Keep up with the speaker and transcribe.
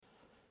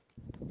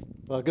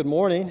Well, good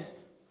morning.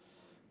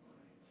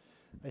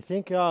 I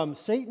think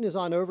Satan is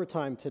on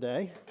overtime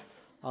today.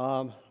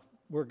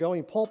 We're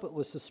going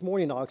pulpitless this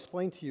morning. I'll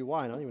explain to you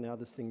why. I don't even know how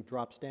this thing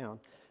drops down.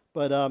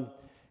 But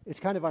it's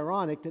kind of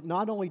ironic that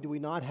not only do we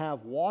not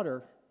have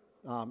water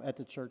at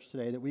the church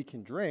today that we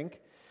can drink,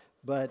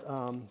 but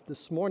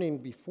this morning,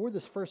 before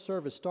this first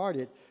service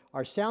started,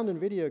 our sound and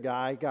video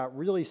guy got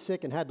really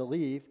sick and had to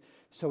leave.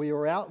 So we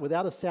were out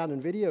without a sound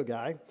and video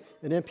guy,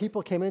 and then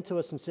people came into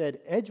us and said,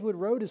 Edgewood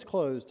Road is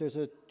closed. There's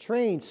a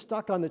train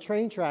stuck on the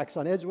train tracks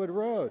on Edgewood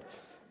Road.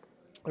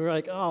 And we're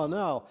like, oh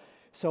no.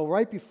 So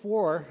right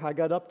before I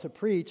got up to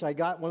preach, I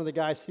got one of the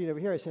guys sitting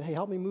over here. I said, hey,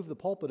 help me move the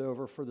pulpit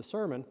over for the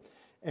sermon.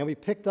 And we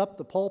picked up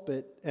the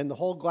pulpit, and the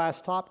whole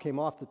glass top came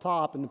off the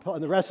top, and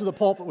the rest of the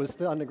pulpit was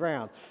still on the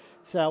ground.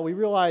 So we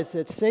realized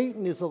that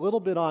Satan is a little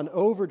bit on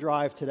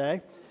overdrive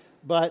today,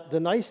 but the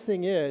nice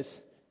thing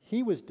is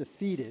he was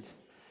defeated.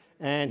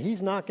 And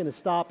he's not going to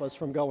stop us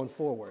from going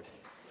forward.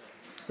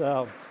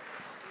 So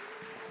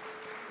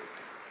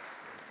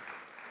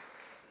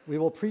we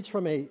will preach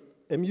from a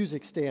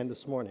music stand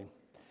this morning.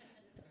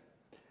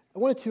 I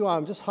wanted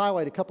to just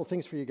highlight a couple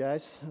things for you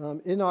guys.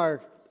 In our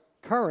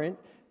current,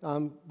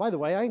 by the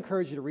way, I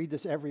encourage you to read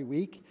this every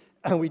week.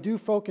 And we do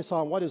focus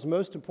on what is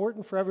most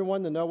important for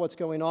everyone to know what's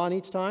going on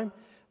each time.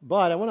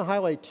 But I want to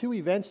highlight two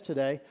events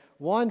today.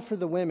 One for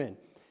the women.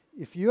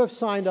 If you have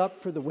signed up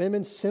for the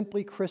Women's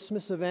Simply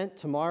Christmas event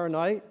tomorrow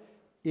night,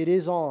 it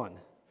is on.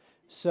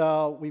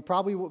 So we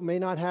probably may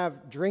not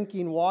have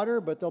drinking water,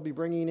 but they'll be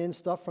bringing in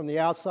stuff from the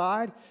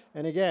outside.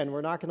 And again,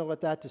 we're not going to let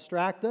that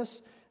distract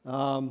us.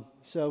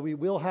 So we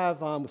will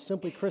have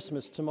Simply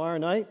Christmas tomorrow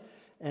night.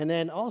 And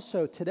then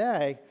also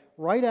today,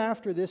 right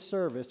after this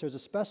service, there's a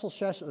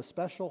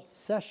special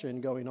session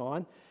going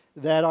on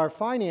that our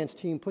finance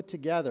team put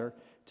together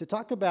to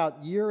talk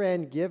about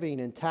year-end giving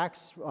and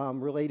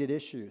tax-related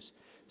issues.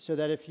 So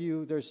that if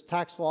there's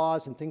tax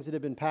laws and things that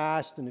have been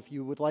passed, and if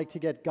you would like to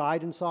get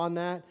guidance on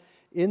that,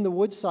 in the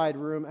Woodside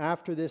room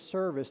after this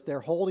service, they're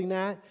holding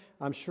that.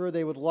 I'm sure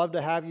they would love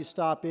to have you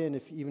stop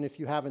in, even if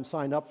you haven't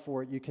signed up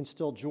for it. You can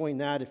still join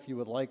that if you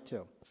would like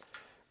to.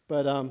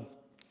 But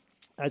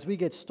as we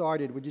get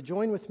started, would you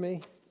join with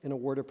me in a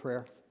word of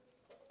prayer?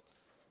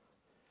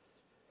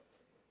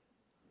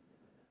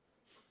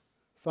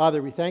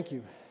 Father, we thank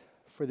you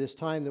for this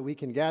time that we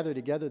can gather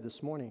together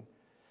this morning.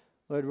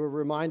 Lord, we're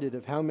reminded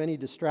of how many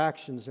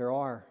distractions there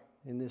are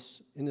in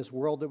this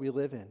world that we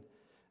live in.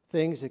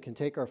 Things that can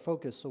take our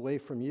focus away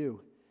from you.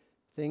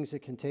 Things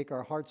that can take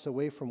our hearts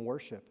away from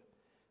worship.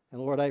 And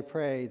Lord, I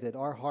pray that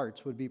our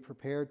hearts would be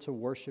prepared to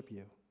worship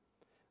you.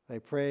 I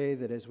pray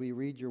that as we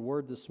read your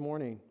word this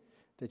morning,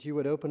 that you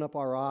would open up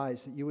our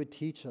eyes, that you would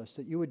teach us,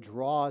 that you would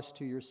draw us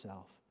to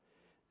yourself.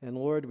 And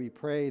Lord, we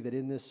pray that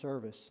in this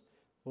service,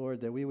 Lord,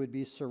 that we would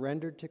be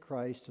surrendered to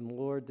Christ, and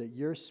Lord, that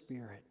your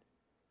Spirit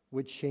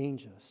would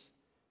change us.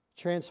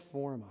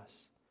 Transform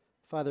us.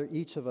 Father,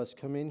 each of us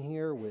come in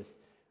here with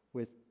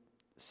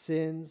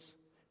sins.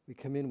 We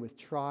come in with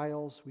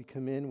trials. We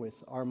come in with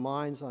our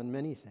minds on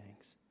many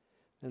things.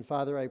 And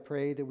Father, I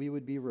pray that we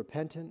would be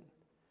repentant,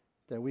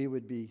 that we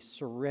would be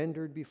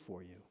surrendered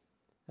before you.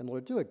 And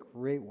Lord, do a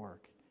great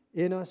work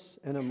in us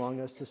and among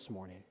us this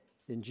morning.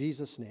 In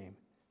Jesus' name,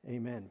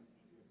 amen.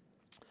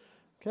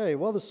 Okay,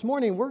 well, this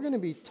morning we're going to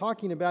be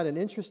talking about an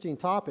interesting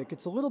topic.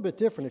 It's a little bit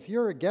different. If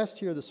you're a guest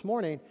here this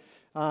morning,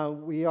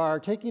 we are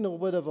taking a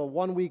little bit of a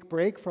one-week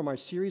break from our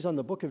series on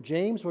the book of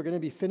James. We're going to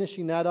be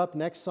finishing that up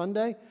next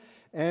Sunday,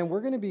 and we're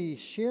going to be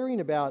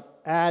sharing about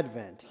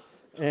Advent.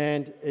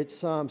 And it's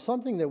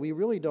something that we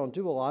really don't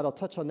do a lot. I'll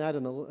touch on that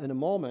in a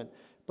moment.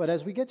 But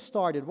as we get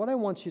started, what I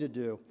want you to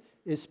do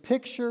is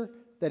picture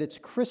that it's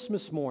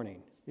Christmas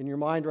morning in your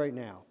mind right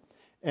now.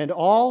 And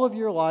all of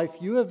your life,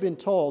 you have been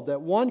told that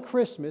one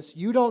Christmas,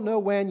 you don't know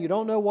when, you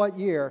don't know what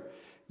year,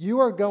 you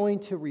are going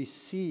to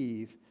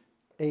receive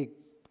a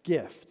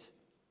gift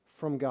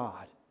from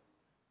God.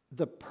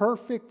 The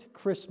perfect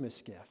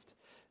Christmas gift.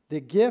 The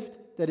gift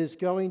that is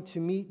going to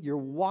meet your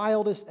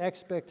wildest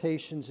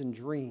expectations and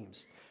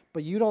dreams.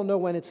 But you don't know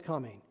when it's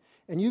coming.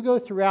 And you go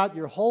throughout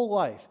your whole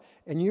life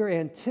and you're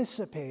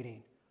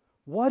anticipating,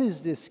 what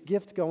is this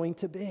gift going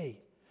to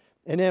be?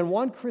 And then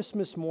one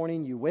Christmas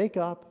morning you wake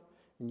up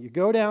and you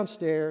go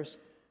downstairs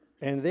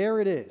and there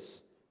it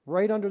is,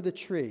 right under the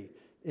tree,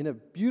 in a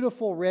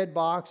beautiful red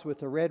box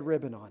with a red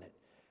ribbon on it.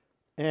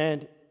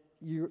 And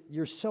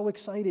you're so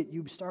excited,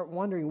 you start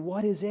wondering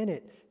what is in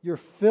it. You're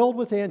filled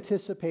with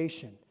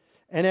anticipation.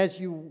 And as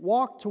you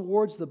walk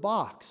towards the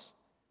box,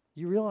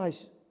 you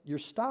realize you're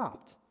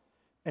stopped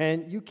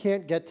and you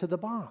can't get to the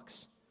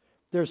box.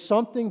 There's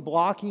something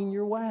blocking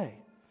your way.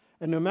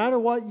 And no matter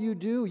what you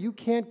do, you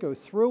can't go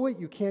through it,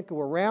 you can't go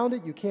around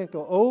it, you can't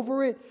go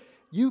over it.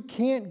 You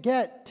can't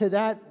get to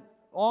that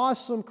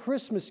awesome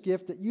Christmas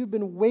gift that you've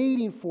been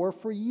waiting for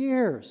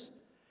years.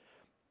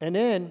 And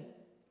then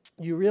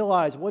you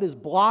realize what is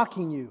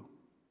blocking you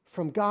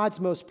from God's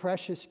most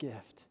precious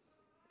gift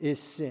is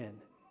sin.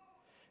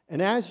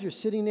 And as you're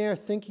sitting there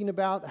thinking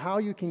about how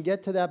you can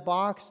get to that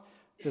box,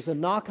 there's a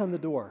knock on the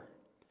door.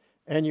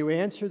 And you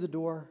answer the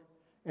door,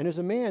 and there's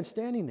a man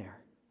standing there.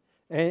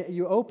 And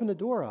you open the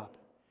door up,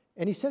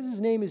 and he says his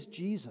name is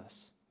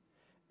Jesus.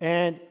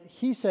 And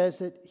he says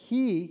that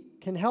he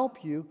can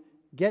help you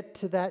get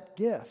to that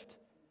gift.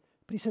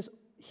 But he says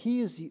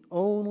he is the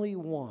only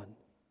one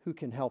who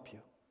can help you.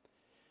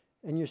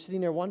 And you're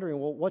sitting there wondering,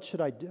 well, what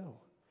should I do?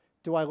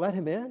 Do I let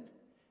him in?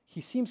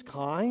 He seems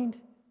kind.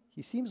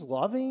 He seems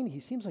loving. He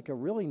seems like a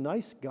really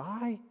nice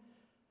guy.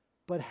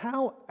 But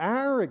how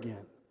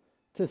arrogant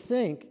to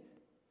think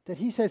that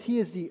he says he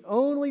is the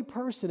only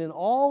person in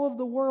all of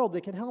the world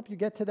that can help you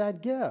get to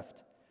that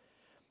gift.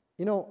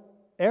 You know,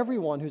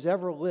 everyone who's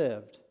ever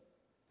lived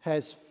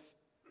has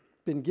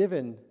been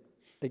given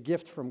a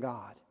gift from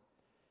God.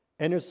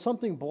 And there's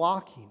something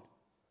blocking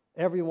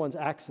everyone's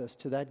access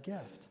to that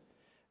gift.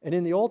 And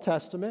in the Old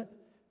Testament,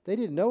 they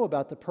didn't know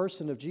about the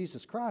person of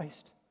Jesus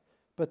Christ,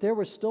 but there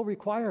were still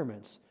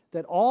requirements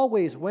that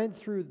always went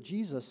through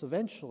Jesus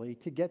eventually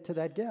to get to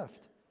that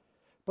gift.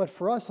 But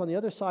for us on the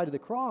other side of the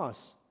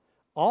cross,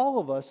 all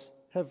of us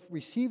have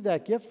received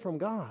that gift from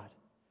God,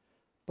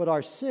 but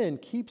our sin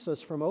keeps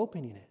us from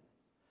opening it.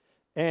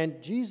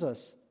 And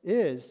Jesus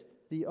is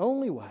the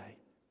only way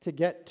to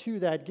get to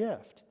that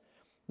gift.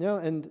 Now,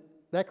 and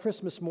that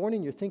Christmas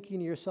morning, you're thinking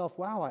to yourself,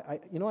 wow,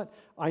 you know what?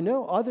 I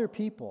know other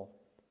people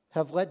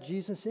have let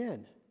Jesus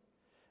in.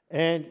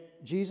 And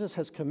Jesus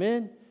has come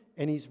in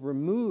and he's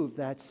removed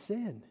that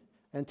sin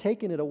and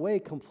taken it away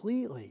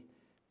completely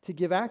to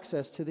give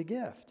access to the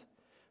gift.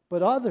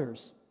 But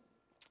others,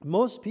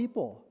 most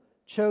people,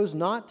 chose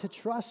not to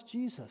trust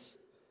Jesus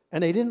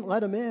and they didn't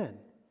let him in.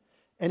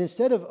 And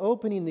instead of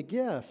opening the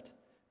gift,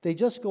 they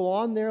just go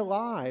on their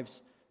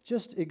lives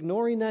just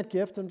ignoring that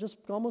gift and just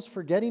almost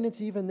forgetting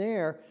it's even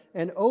there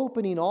and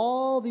opening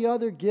all the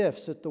other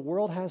gifts that the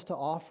world has to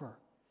offer.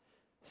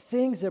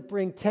 Things that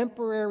bring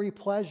temporary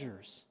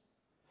pleasures,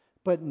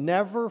 but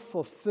never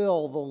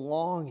fulfill the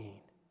longing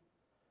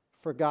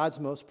for God's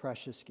most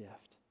precious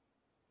gift.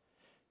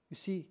 You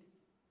see,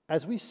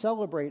 as we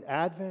celebrate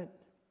Advent,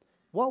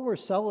 what we're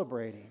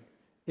celebrating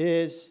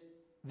is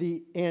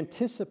the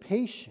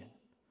anticipation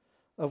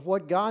of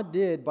what God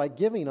did by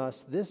giving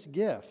us this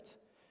gift.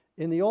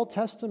 In the Old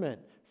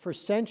Testament, for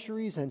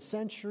centuries and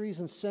centuries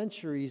and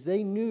centuries,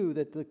 they knew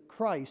that the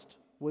Christ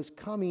was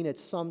coming at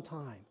some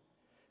time.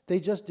 They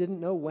just didn't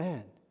know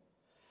when.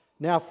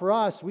 Now for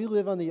us, we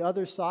live on the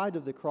other side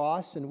of the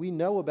cross and we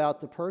know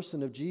about the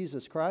person of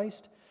Jesus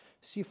Christ.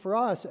 See, for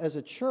us as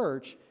a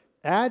church,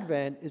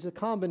 Advent is a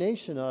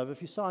combination of,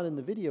 if you saw it in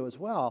the video as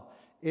well,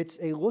 it's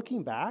a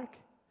looking back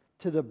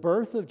to the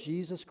birth of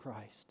Jesus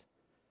Christ,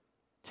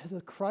 to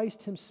the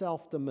Christ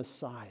himself, the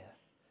Messiah,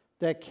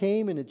 that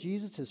came into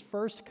Jesus'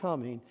 first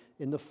coming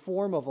in the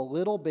form of a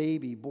little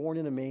baby born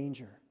in a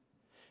manger.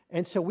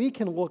 And so we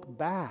can look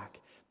back.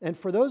 And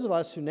for those of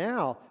us who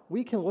now,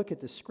 we can look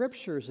at the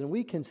scriptures and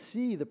we can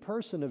see the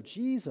person of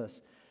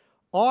Jesus.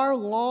 Our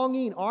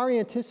longing, our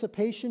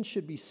anticipation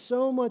should be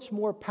so much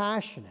more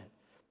passionate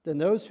than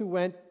those who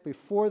went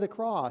before the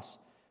cross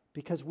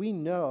because we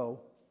know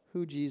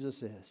who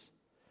Jesus is.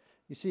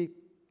 You see,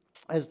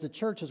 as the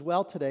church as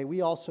well today,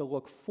 we also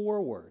look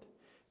forward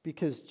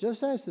because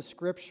just as the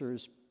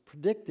scriptures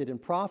predicted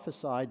and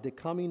prophesied the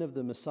coming of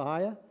the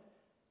Messiah,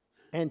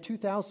 and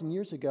 2,000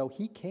 years ago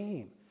he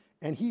came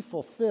and he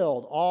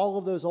fulfilled all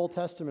of those Old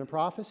Testament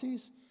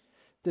prophecies,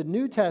 the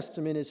New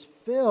Testament is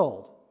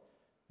filled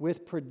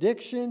with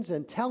predictions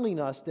and telling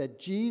us that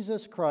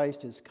Jesus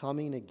Christ is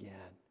coming again.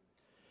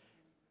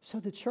 So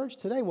the church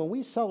today, when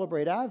we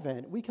celebrate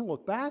Advent, we can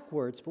look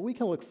backwards, but we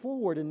can look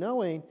forward in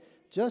knowing,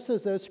 just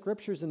as those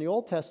scriptures in the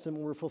Old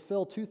Testament were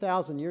fulfilled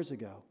 2,000 years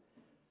ago,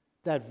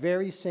 that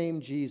very same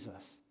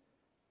Jesus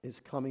is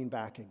coming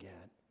back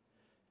again.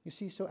 You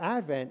see, so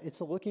Advent,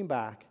 it's a looking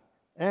back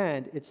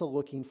and it's a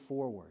looking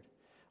forward.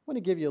 I want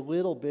to give you a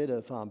little bit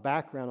of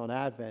background on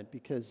Advent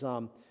because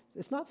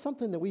it's not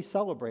something that we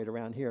celebrate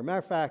around here. Matter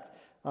of fact,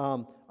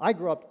 I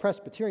grew up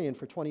Presbyterian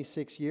for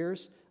 26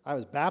 years. I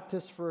was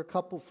Baptist for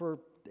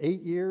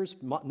 8 years,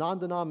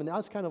 non-denominational. I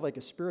was kind of like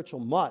a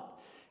spiritual mutt.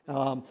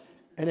 And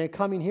then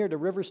coming here to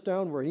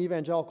Riverstone, we're an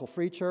evangelical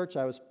free church.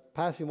 I was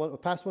past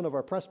one of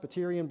our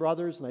Presbyterian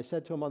brothers, and I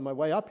said to him on my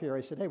way up here,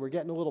 I said, hey, we're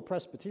getting a little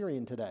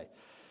Presbyterian today.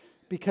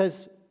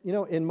 Because, you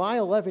know, in my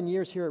 11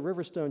 years here at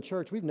Riverstone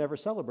Church, we've never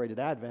celebrated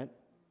Advent.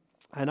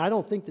 And I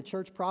don't think the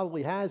church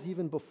probably has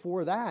even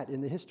before that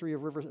in the history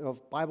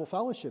of Bible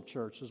Fellowship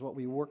Church, is what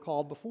we were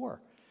called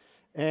before.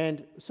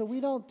 And so we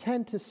don't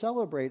tend to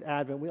celebrate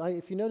Advent.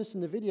 If you notice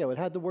in the video, it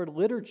had the word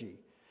liturgy.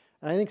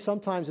 And I think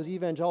sometimes as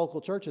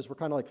evangelical churches, we're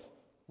kind of like,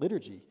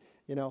 liturgy,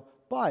 you know.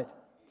 But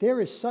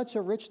there is such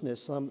a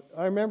richness.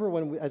 I remember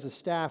when, as a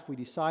staff, we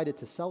decided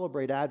to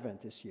celebrate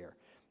Advent this year.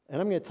 And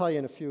I'm going to tell you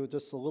in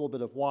just a little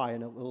bit of why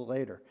and a little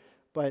later.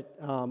 But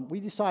we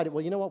decided,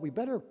 well, you know what, we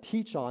better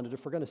teach on it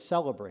if we're going to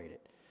celebrate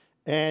it.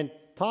 And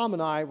Tom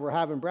and I were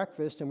having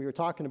breakfast, and we were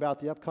talking about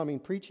the upcoming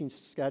preaching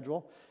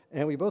schedule,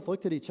 and we both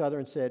looked at each other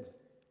and said,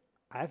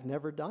 I've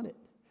never done it.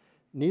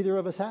 Neither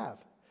of us have.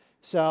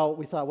 So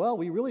we thought, well,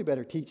 we really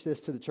better teach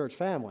this to the church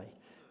family.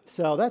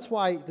 So that's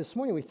why this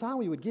morning we thought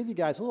we would give you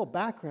guys a little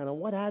background on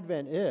what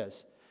Advent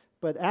is.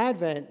 But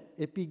Advent,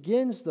 it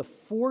begins the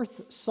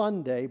fourth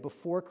Sunday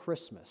before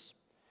Christmas,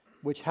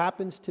 which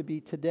happens to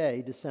be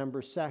today,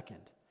 December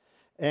 2nd.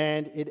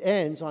 And it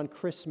ends on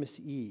Christmas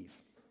Eve.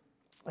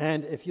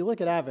 And if you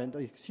look at Advent,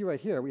 you can see right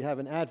here, we have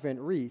an Advent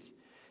wreath.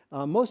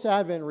 Most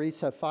Advent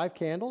wreaths have 5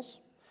 candles.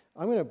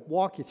 I'm going to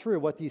walk you through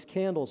what these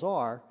candles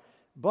are.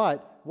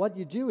 But what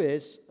you do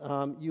is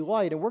you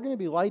light, and we're going to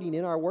be lighting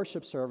in our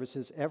worship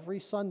services every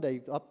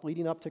Sunday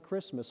leading up to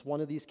Christmas,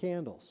 one of these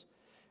candles.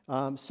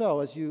 So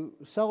as you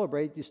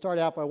celebrate, you start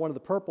out by one of the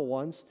purple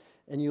ones,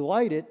 and you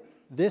light it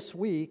this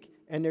week,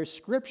 and there's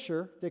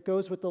scripture that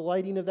goes with the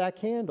lighting of that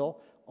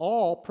candle,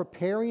 all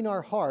preparing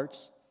our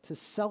hearts to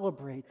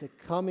celebrate the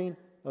coming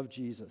of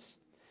Jesus.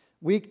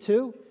 Week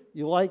 2,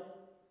 you light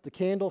the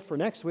candle for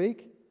next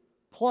week,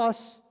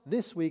 plus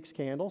this week's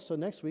candle, so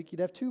next week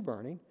you'd have 2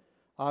 burning.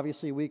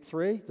 Obviously, week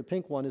 3, the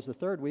pink one is the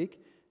 3rd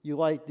week. You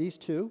light these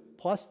 2,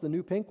 plus the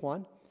new pink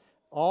one,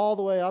 all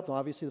the way up.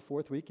 Obviously, the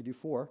 4th week, you do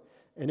 4.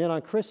 And then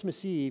on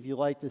Christmas Eve, you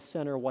light the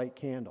center white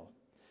candle.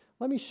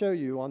 Let me show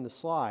you on the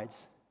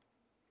slides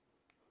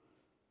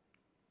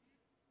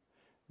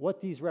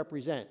what these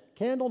represent.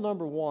 Candle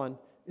number 1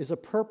 is a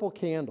purple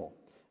candle.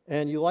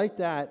 And you light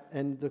that,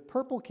 and the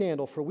purple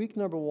candle for week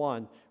number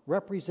 1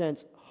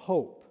 represents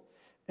hope.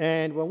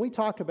 And when we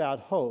talk about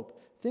hope,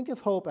 think of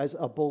hope as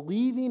a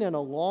believing and a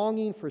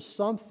longing for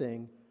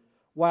something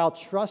while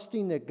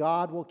trusting that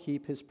God will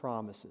keep his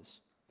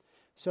promises.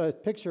 So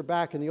picture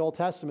back in the Old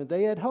Testament,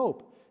 they had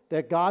hope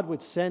that God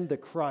would send the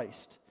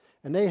Christ.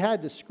 And they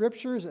had the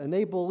scriptures, and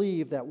they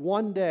believed that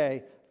one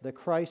day the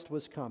Christ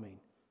was coming.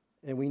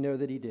 And we know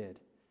that he did.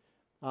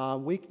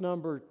 Week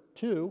number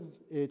 2,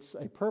 it's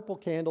a purple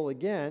candle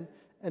again,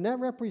 and that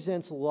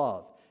represents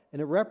love.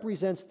 And it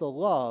represents the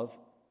love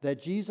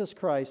that Jesus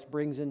Christ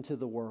brings into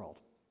the world.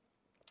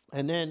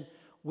 And then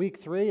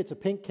week 3, it's a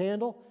pink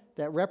candle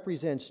that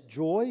represents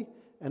joy.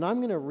 And I'm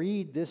going to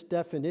read this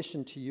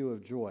definition to you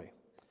of joy.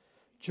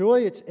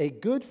 Joy, it's a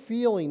good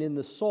feeling in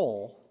the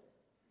soul,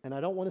 and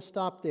I don't want to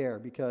stop there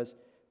because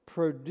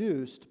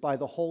produced by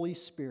the Holy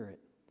Spirit,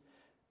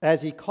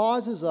 as he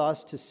causes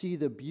us to see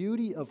the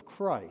beauty of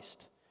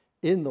Christ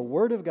in the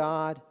Word of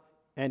God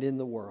and in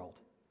the world.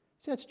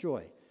 See, that's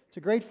joy. It's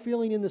a great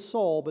feeling in the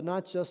soul, but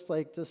not just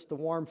like just the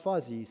warm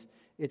fuzzies.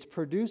 It's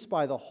produced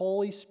by the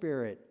Holy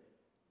Spirit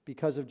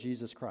because of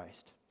Jesus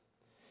Christ.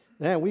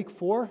 Then week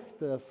 4,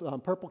 the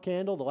purple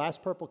candle, the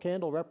last purple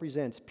candle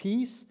represents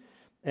peace.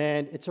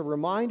 And it's a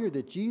reminder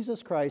that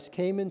Jesus Christ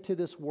came into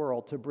this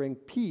world to bring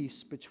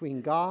peace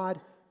between God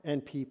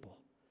and people.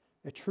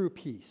 A true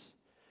peace.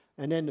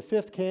 And then the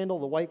 5th candle,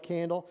 the white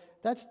candle,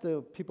 that's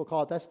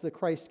the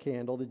Christ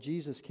candle, the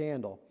Jesus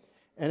candle.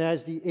 And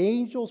as the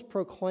angels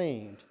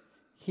proclaimed,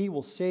 he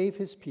will save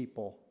his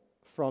people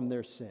from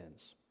their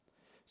sins.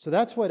 So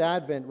that's what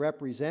Advent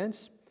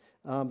represents.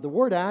 The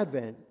word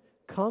Advent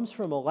comes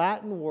from a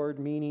Latin word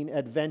meaning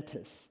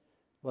Adventus.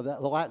 Well, the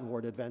Latin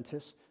word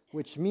Adventus,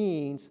 which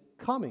means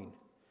coming,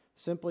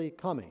 simply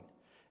coming.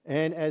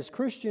 And as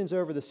Christians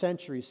over the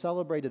centuries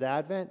celebrated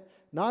Advent,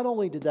 not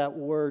only did that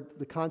word,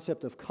 the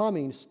concept of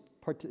coming,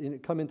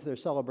 come into their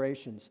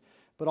celebrations,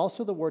 but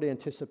also the word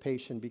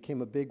anticipation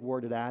became a big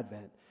word at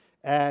Advent,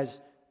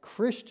 as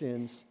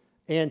Christians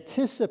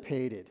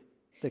anticipated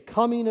the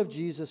coming of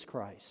Jesus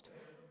Christ.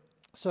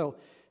 So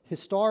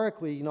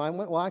historically, I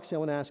want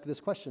to ask this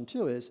question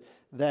too, is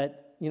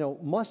that,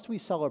 must we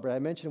celebrate? I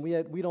mentioned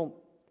I'm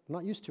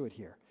not used to it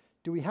here.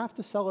 Do we have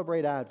to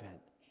celebrate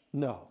Advent?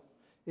 No.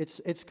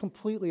 It's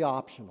completely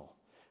optional.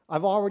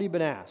 I've already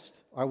been asked,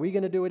 are we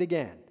going to do it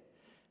again?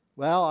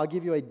 Well, I'll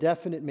give you a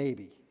definite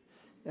maybe.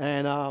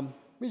 And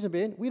reason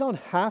being, we don't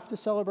have to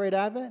celebrate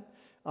Advent.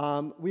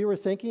 We were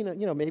thinking,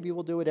 maybe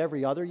we'll do it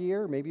every other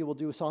year. Maybe we'll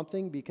do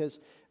something because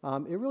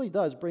it really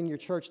does bring your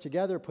church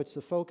together, puts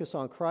the focus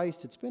on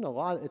Christ. It's been a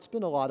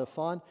lot of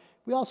fun.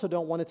 We also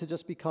don't want it to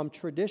just become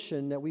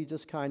tradition that we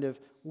just kind of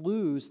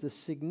lose the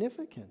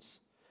significance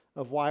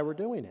of why we're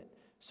doing it.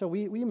 So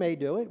we may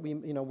do it.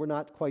 We're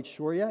not quite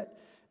sure yet.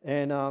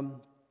 And I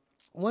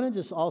want to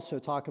just also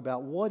talk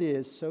about what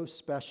is so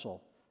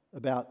special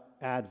about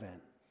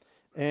Advent.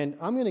 And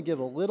I'm going to give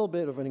a little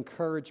bit of an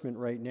encouragement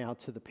right now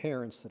to the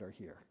parents that are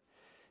here.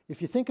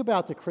 If you think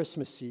about the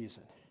Christmas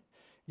season,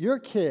 your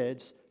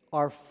kids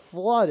are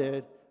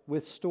flooded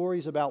with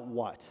stories about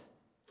what?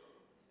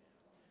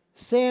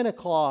 Santa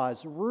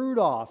Claus,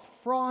 Rudolph,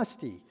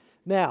 Frosty.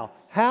 Now,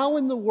 how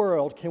in the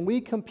world can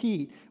we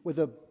compete with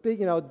a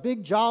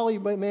big jolly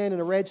man in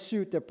a red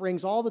suit that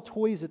brings all the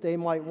toys that they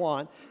might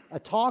want, a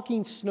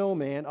talking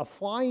snowman, a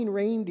flying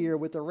reindeer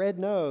with a red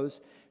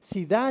nose?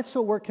 See, that's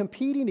what we're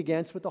competing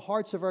against with the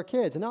hearts of our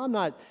kids. And now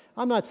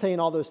I'm not saying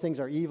all those things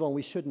are evil and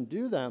we shouldn't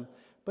do them,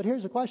 but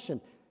here's the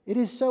question. It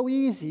is so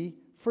easy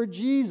for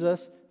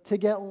Jesus to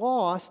get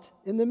lost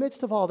in the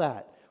midst of all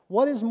that.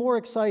 What is more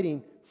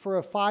exciting for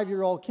a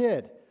 5-year-old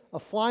kid? A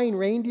flying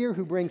reindeer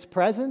who brings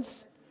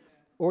presents?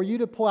 Or you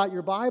to pull out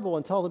your Bible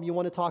and tell them you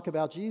want to talk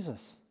about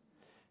Jesus?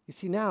 You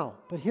see now,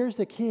 but here's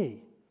the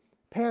key.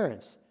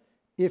 Parents,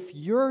 if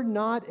you're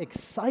not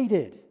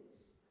excited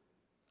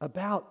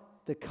about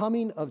the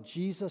coming of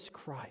Jesus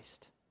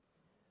Christ,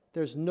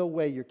 there's no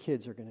way your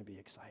kids are going to be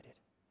excited.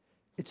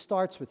 It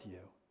starts with you.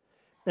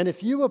 And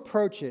if you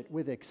approach it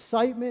with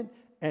excitement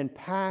and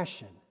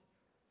passion,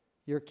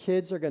 your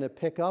kids are going to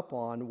pick up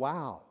on,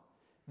 wow,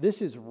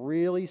 this is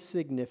really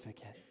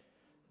significant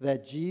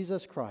that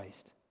Jesus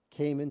Christ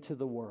came into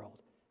the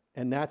world.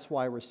 And that's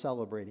why we're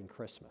celebrating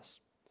Christmas.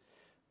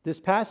 This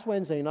past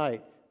Wednesday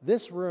night,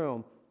 this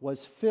room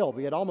was filled.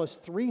 We had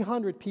almost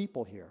 300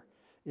 people here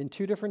in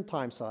 2 different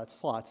time slots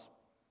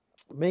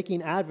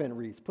making Advent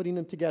wreaths, putting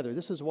them together.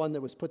 This is one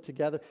that was put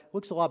together.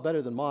 Looks a lot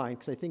better than mine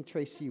because I think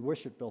Tracy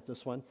Wishart built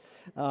this one.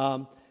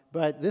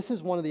 But this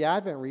is one of the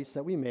Advent wreaths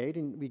that we made,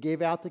 and we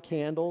gave out the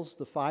candles,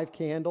 the 5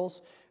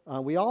 candles.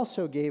 We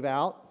also gave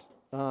out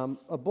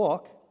a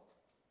book.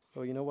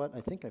 Oh, you know what?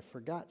 I think I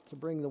forgot to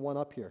bring the one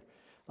up here.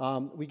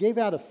 We gave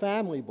out a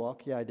family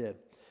book. Yeah, I did.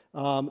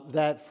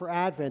 That for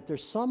Advent,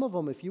 there's some of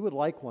them, if you would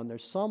like one,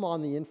 there's some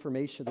on the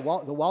information, the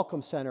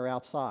Welcome Center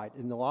outside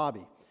in the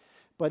lobby.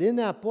 But in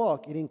that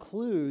book, it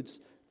includes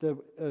the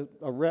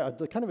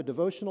kind of a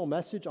devotional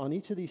message on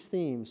each of these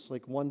themes,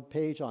 like one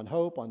page on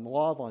hope, on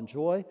love, on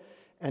joy,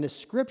 and a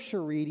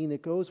scripture reading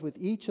that goes with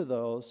each of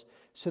those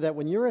so that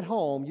when you're at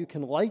home, you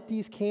can light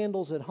these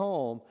candles at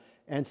home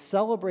and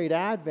celebrate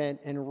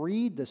Advent and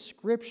read the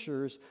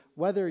scriptures,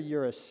 whether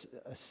you're a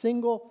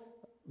single,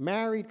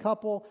 married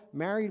couple,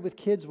 married with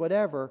kids,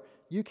 whatever.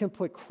 You can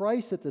put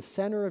Christ at the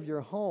center of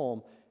your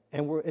home,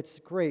 and it's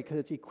great because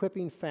it's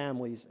equipping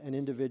families and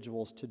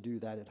individuals to do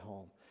that at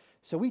home.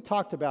 So we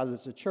talked about it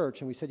as a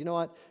church, and we said, you know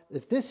what?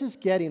 If this is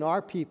getting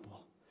our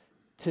people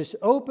to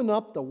open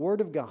up the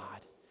Word of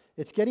God,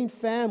 it's getting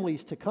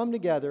families to come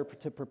together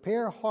to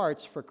prepare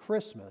hearts for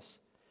Christmas,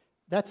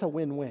 that's a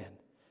win-win.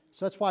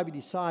 So that's why we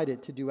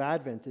decided to do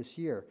Advent this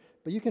year.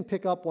 But you can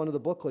pick up one of the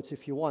booklets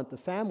if you want, the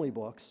family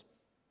books.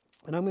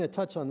 And I'm going to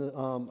touch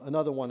on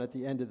another one at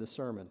the end of the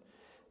sermon.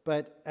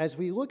 But as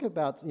we look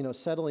about,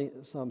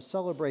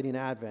 celebrating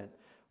Advent,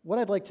 what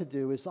I'd like to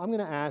do is I'm going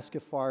to ask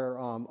if our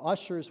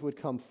ushers would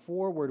come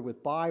forward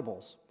with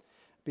Bibles,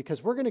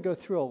 because we're going to go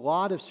through a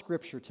lot of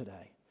Scripture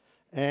today.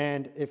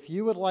 And if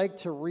you would like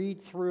to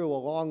read through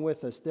along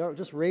with us,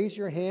 just raise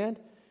your hand.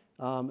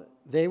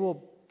 They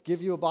will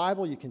give you a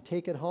Bible. You can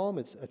take it home.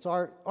 It's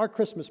our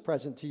Christmas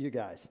present to you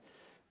guys.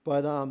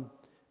 But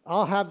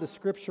I'll have the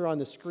Scripture on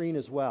the screen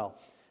as well.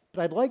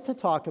 But I'd like to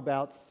talk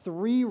about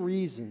 3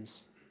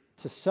 reasons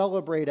to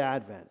celebrate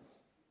Advent.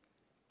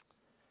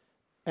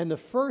 And the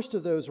first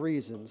of those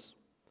reasons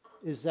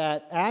is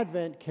that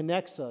Advent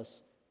connects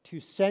us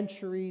to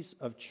centuries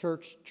of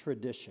church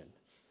tradition.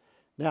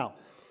 Now,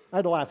 I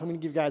had to laugh. I'm going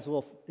to give you guys a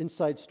little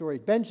inside story.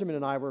 Benjamin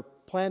and I were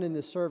planning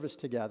this service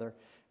together,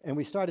 and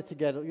we started to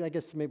get, I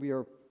guess maybe we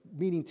were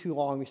meeting too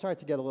long, we started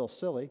to get a little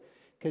silly,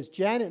 because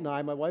Janet and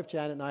I, my wife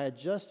Janet and I, had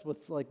just,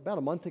 about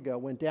a month ago,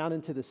 went down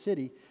into the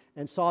city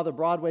and saw the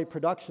Broadway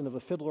production of A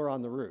Fiddler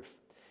on the Roof.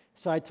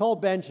 So I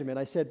told Benjamin,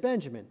 I said,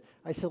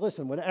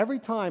 listen, every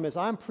time as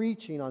I'm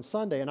preaching on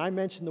Sunday and I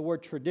mention the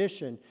word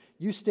tradition,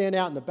 you stand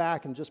out in the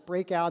back and just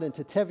break out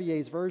into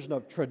Tevye's version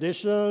of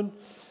tradition.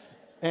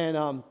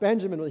 And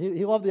Benjamin,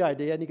 he loved the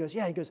idea, and he goes,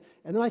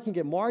 and then I can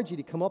get Margie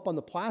to come up on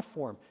the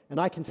platform, and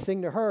I can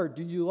sing to her,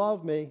 "Do you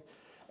love me?"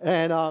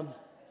 And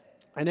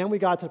then we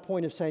got to the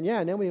point of saying,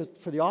 and then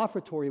for the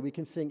offertory, we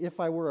can sing "If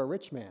I Were a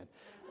Rich Man."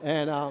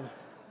 And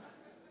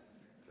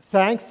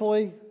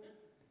thankfully,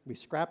 we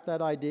scrapped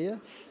that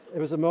idea. It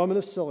was a moment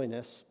of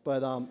silliness,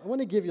 but I want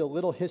to give you a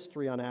little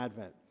history on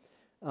Advent.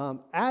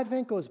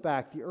 Advent goes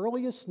back, the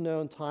earliest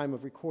known time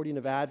of recording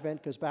of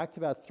Advent goes back to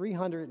about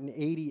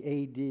 380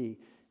 A.D.,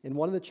 In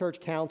one of the church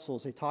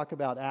councils, they talk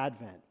about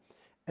Advent.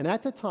 And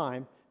at the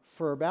time,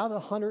 for about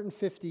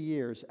 150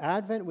 years,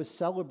 Advent was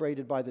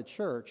celebrated by the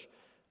church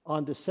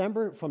from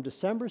December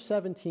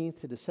 17th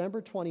to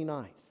December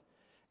 29th.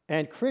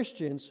 And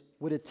Christians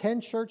would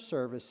attend church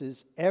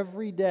services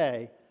every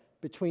day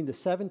between the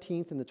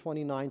 17th and the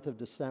 29th of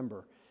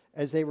December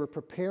as they were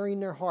preparing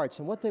their hearts.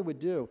 And what they would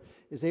do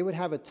is they would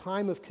have a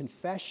time of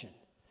confession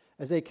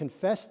as they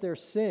confessed their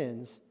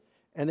sins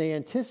and they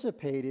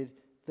anticipated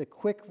the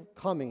quick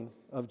coming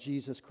of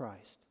Jesus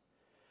Christ.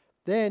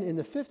 Then in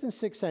the 5th and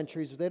 6th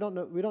centuries, we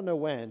don't know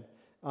when,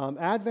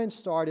 Advent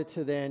started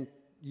to then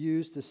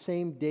use the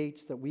same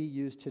dates that we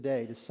use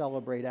today to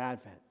celebrate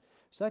Advent.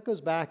 So that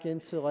goes back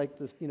into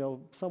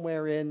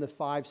somewhere in the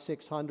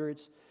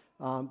 500s,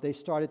 600s. They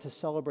started to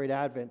celebrate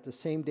Advent the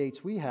same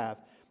dates we have.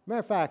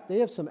 Matter of fact, they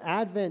have some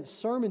Advent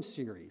sermon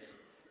series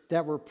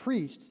that were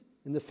preached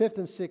in the 5th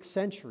and 6th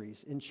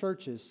centuries in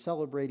churches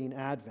celebrating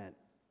Advent.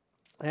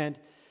 And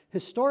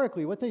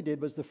historically, what they did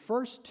was the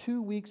first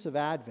 2 weeks of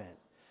Advent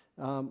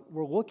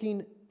were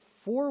looking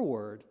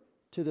forward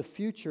to the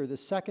future, the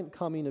second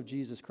coming of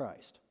Jesus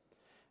Christ.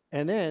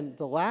 And then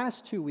the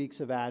last 2 weeks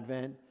of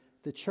Advent,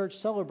 the church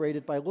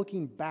celebrated by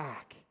looking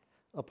back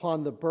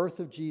upon the birth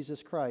of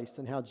Jesus Christ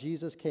and how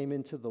Jesus came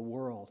into the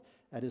world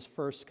at his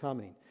first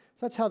coming.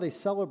 So that's how they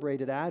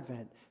celebrated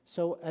Advent.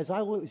 So as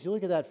you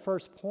look at that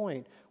first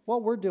point,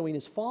 what we're doing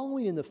is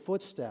following in the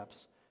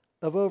footsteps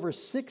of over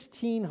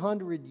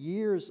 1,600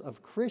 years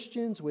of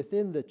Christians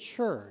within the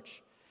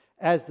church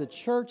as the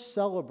church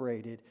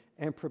celebrated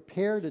and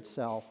prepared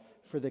itself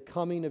for the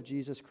coming of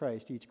Jesus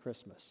Christ each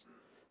Christmas.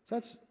 So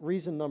that's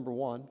reason number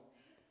one.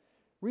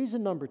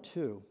 Reason number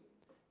two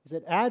is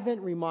that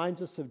Advent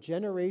reminds us of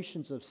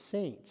generations of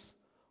saints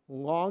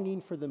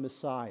longing for the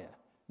Messiah.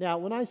 Now,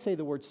 when I say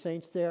the word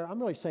saints there, I'm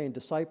really saying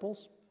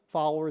disciples,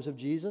 followers of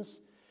Jesus.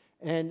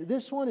 And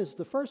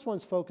the first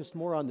one's focused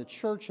more on the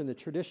church and the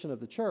tradition of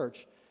the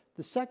church.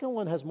 The second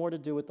one has more to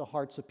do with the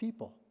hearts of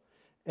people.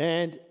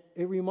 And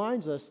it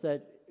reminds us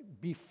that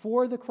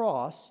before the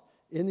cross,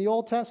 in the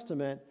Old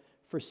Testament,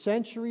 for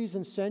centuries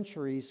and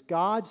centuries,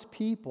 God's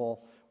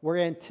people were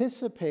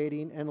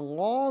anticipating and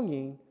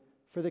longing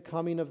for the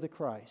coming of the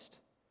Christ.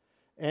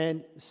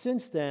 And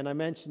since then, I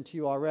mentioned to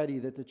you already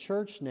that the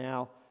church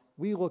now,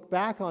 we look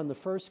back on the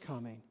first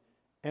coming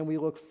and we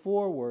look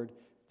forward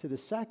to the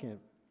second.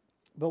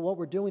 But what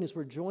we're doing is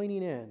we're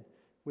joining in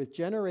with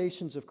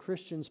generations of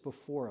Christians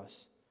before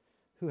us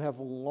who have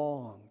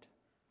longed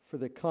for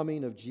the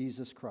coming of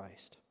Jesus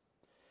Christ.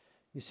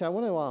 You see,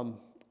 one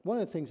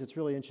of the things that's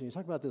really interesting, you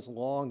talk about this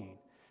longing,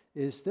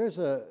 is there's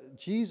a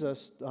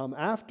Jesus,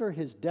 after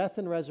his death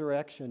and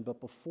resurrection, but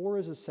before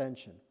his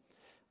ascension,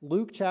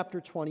 Luke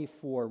chapter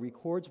 24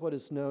 records what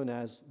is known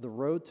as the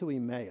road to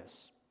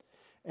Emmaus.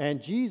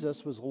 And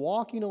Jesus was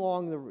walking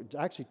along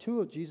actually two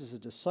of Jesus'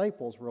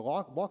 disciples were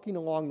walking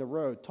along the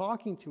road,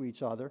 talking to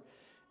each other,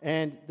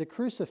 and the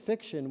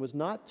crucifixion was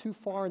not too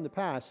far in the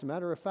past. As a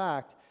matter of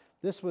fact,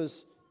 they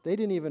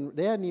hadn't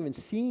even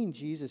seen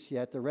Jesus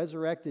yet, the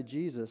resurrected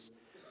Jesus.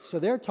 So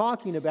they're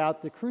talking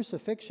about the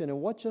crucifixion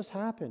and what just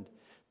happened.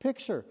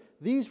 Picture,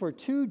 these were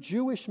two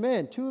Jewish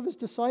men, two of his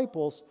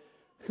disciples,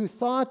 who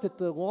thought that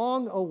the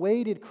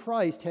long-awaited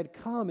Christ had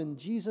come in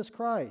Jesus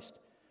Christ.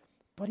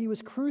 But he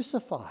was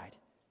crucified.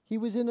 He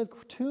was in a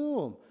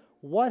tomb.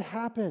 What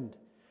happened?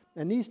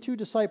 And these two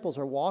disciples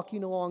are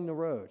walking along the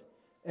road,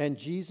 and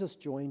Jesus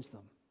joins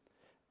them.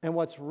 And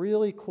what's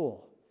really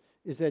cool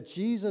is that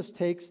Jesus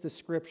takes the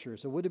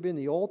scriptures, it would have been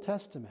the Old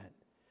Testament,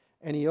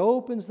 and he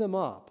opens them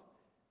up,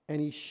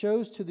 and he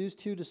shows to these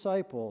two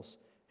disciples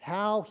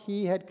how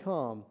he had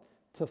come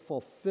to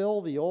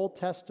fulfill the Old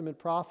Testament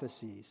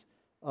prophecies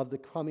of the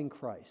coming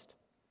Christ.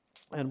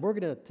 And we're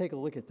going to take a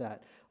look at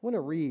that. I want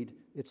to read,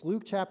 it's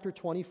Luke chapter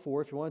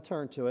 24, if you want to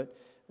turn to it,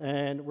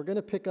 and we're going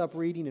to pick up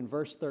reading in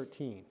verse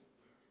 13.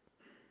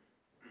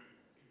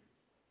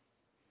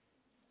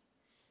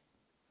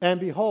 And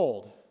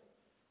behold,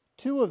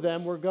 two of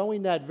them were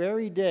going that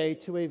very day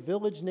to a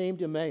village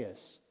named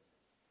Emmaus,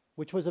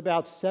 which was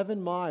about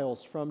 7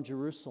 miles from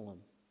Jerusalem.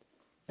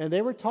 And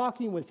they were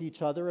talking with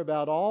each other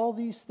about all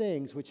these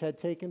things which had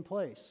taken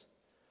place.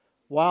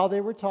 While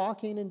they were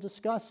talking and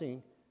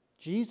discussing,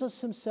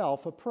 Jesus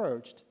himself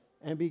approached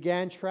and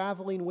began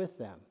traveling with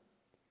them.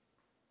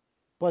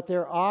 But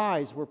their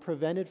eyes were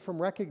prevented from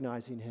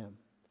recognizing him.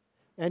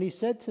 And he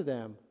said to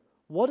them,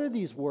 "What are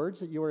these words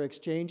that you are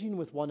exchanging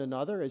with one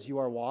another as you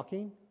are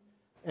walking?"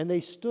 And they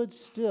stood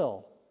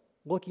still,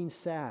 looking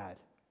sad.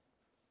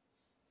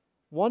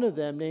 One of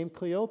them, named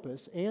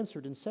Cleopas,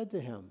 answered and said to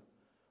him,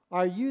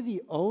 "Are you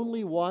the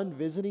only one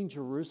visiting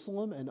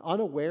Jerusalem and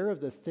unaware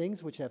of the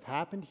things which have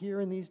happened here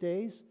in these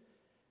days?"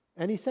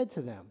 And he said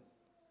to them,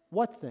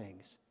 "What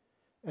things?"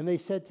 And they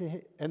said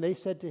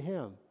to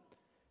him,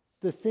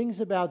 "The things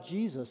about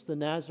Jesus the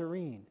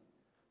Nazarene,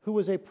 who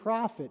was a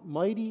prophet,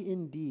 mighty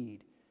in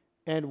deed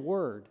and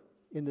word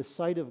in the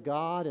sight of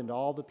God and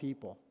all the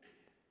people,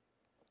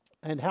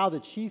 and how the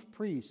chief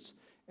priests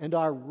and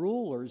our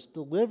rulers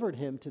delivered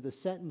him to the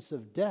sentence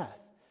of death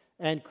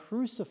and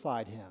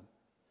crucified him.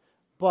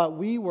 But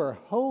we were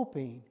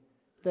hoping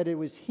that it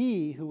was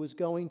he who was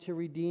going to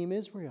redeem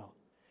Israel."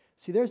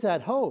 See, there's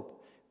that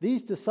hope.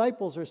 These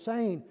disciples are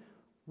saying,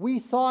 we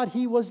thought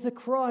he was the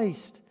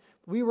Christ.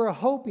 We were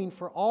hoping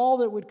for all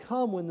that would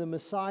come when the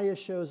Messiah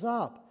shows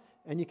up.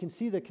 And you can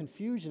see the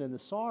confusion and the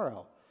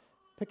sorrow.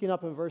 Picking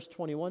up in verse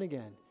 21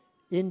 again.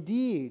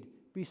 "Indeed,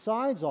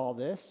 besides all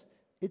this,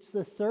 it's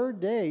the 3rd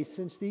day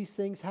since these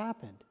things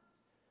happened.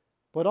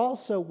 But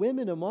also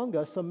women among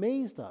us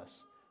amazed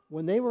us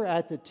when they were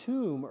at the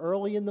tomb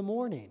early in the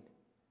morning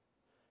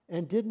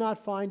and did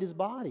not find his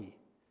body.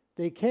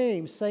 They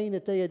came saying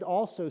that they had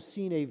also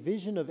seen a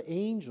vision of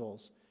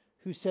angels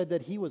who said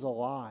that he was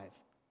alive.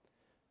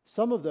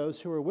 Some of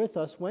those who were with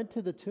us went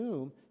to the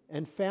tomb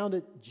and found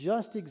it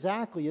just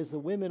exactly as the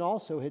women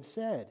also had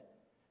said,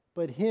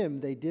 but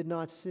him they did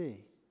not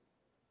see."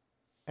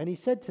 And he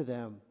said to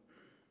them,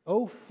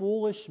 "O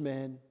foolish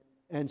men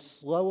and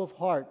slow of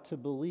heart to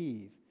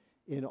believe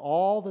in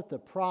all that the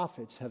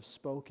prophets have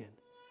spoken."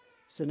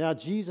 So now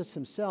Jesus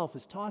himself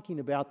is talking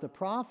about the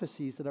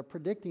prophecies that are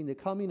predicting the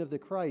coming of the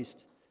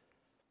Christ.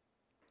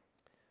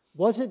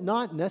 "Was it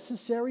not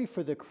necessary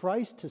for the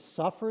Christ to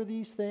suffer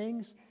these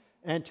things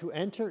and to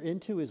enter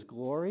into his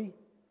glory?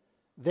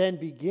 Then,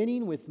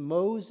 beginning with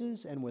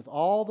Moses and with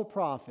all the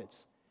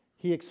prophets,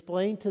 he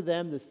explained to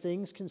them the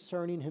things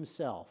concerning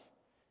himself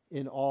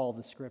in all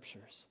the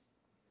scriptures."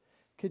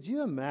 Could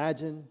you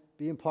imagine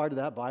being part of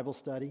that Bible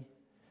study?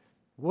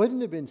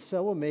 Wouldn't it have been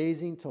so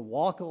amazing to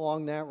walk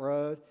along that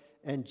road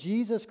and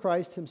Jesus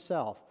Christ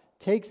himself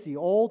takes the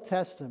Old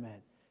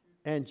Testament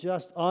and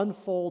just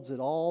unfolds it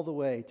all the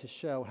way to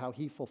show how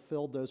he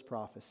fulfilled those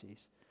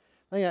prophecies?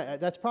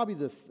 That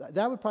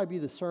would probably be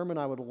the sermon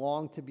I would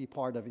long to be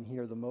part of and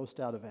hear the most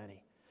out of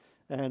any.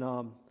 And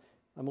I'm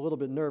a little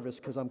bit nervous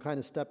because I'm kind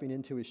of stepping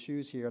into his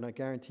shoes here, and I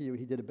guarantee you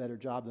he did a better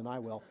job than I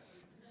will.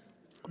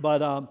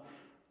 But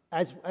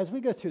as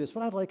we go through this,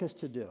 what I'd like us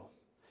to do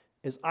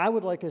is I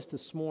would like us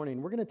this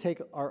morning, we're going to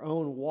take our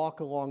own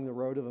walk along the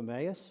road of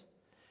Emmaus,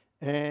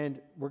 and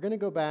we're going to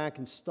go back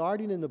and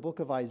starting in the book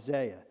of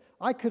Isaiah.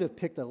 I could have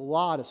picked a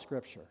lot of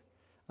scripture.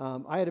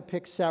 I had to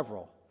pick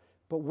several.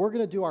 But we're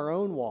going to do our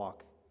own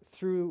walk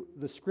through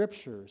the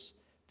scriptures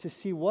to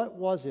see what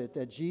was it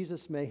that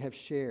Jesus may have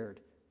shared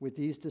with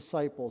these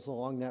disciples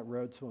along that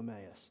road to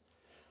Emmaus.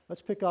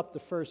 Let's pick up the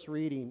first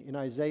reading in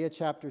Isaiah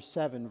chapter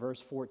 7, verse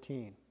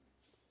 14.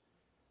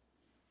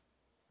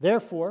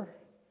 Therefore,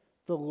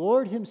 the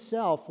Lord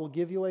himself will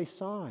give you a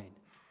sign.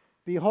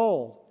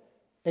 Behold,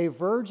 a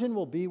virgin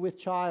will be with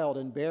child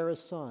and bear a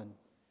son,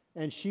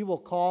 and she will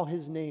call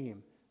his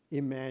name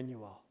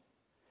Emmanuel.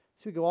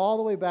 So we go all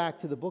the way back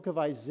to the book of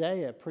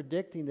Isaiah,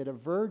 predicting that a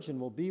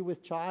virgin will be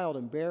with child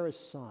and bear a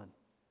son.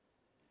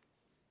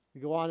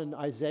 We go on in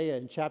Isaiah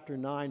in chapter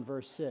 9,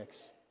 verse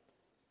 6.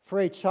 For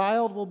a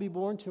child will be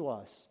born to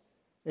us,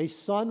 a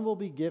son will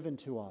be given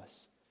to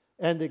us,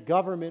 and the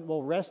government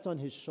will rest on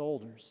his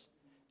shoulders,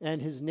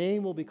 and his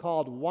name will be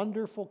called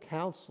Wonderful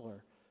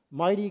Counselor,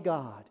 Mighty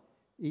God,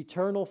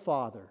 Eternal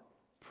Father,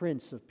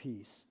 Prince of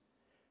Peace.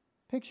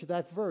 Picture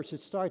that verse. It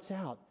starts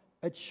out,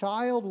 a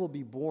child will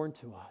be born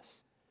to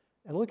us.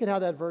 And look at how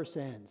that verse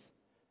ends.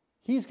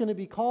 He's going to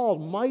be called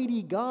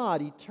Mighty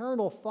God,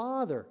 Eternal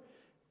Father.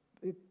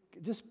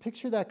 Just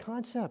picture that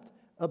concept.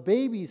 A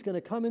baby is going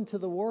to come into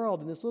the world,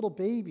 and this little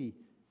baby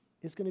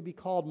is going to be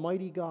called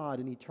Mighty God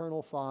and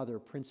Eternal Father,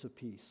 Prince of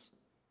Peace.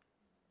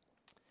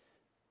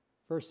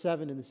 Verse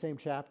 7 in the same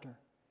chapter.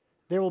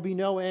 There will be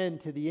no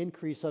end to the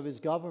increase of his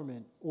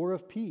government or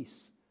of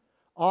peace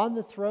on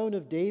the throne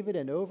of David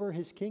and over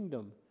his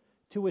kingdom,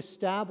 to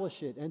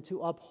establish it and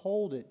to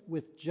uphold it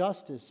with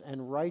justice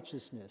and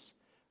righteousness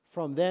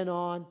from then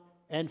on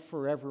and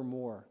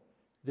forevermore.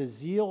 The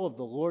zeal of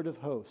the Lord of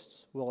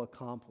hosts will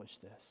accomplish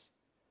this.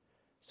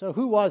 So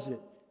who was it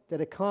that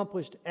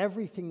accomplished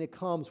everything that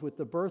comes with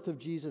the birth of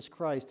Jesus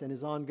Christ and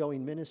his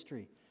ongoing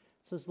ministry?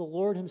 It says the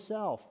Lord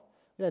himself,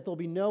 that there'll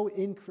be no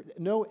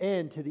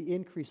end to the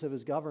increase of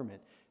his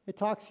government. It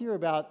talks here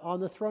about on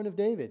the throne of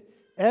David.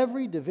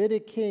 Every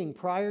Davidic king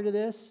prior to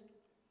this,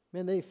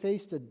 man, they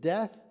faced a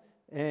death.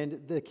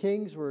 And the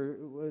kings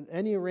were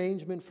any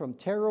arrangement from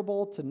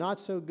terrible to not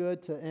so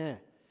good to eh.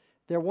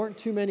 There weren't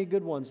too many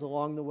good ones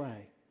along the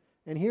way.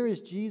 And here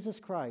is Jesus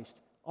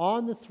Christ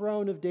on the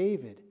throne of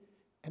David,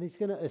 and he's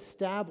going to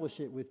establish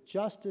it with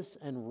justice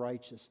and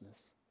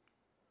righteousness.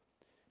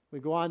 We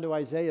go on to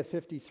Isaiah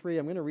 53.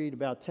 I'm going to read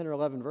about 10 or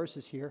 11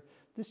 verses here.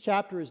 This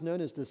chapter is known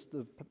as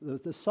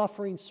the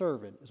suffering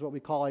servant, is what we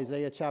call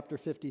Isaiah chapter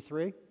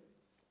 53.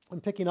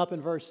 I'm picking up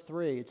in verse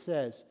 3. It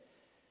says,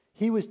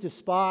 He was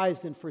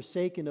despised and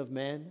forsaken of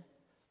men,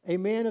 a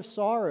man of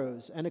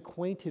sorrows and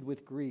acquainted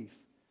with grief,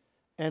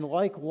 and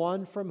like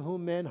one from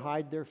whom men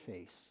hide their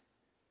face.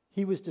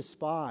 He was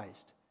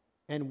despised,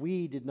 and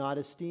we did not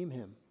esteem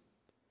him.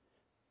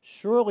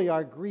 Surely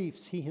our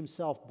griefs he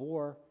himself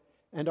bore,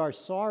 and our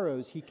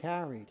sorrows he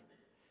carried.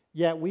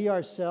 Yet we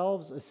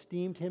ourselves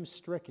esteemed him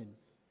stricken,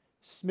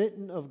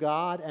 smitten of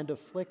God and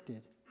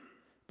afflicted.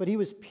 But he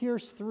was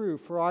pierced through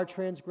for our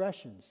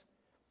transgressions.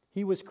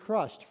 He was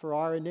crushed for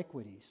our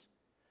iniquities.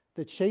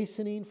 The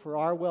chastening for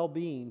our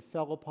well-being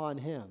fell upon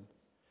him,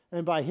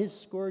 and by his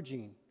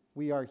scourging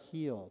we are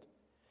healed.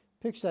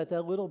 Picture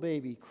that little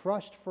baby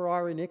crushed for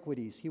our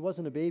iniquities. He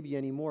wasn't a baby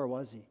anymore,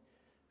 was he?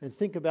 And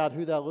think about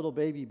who that little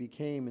baby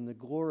became in the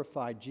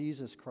glorified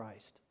Jesus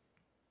Christ.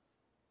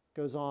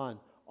 Goes on.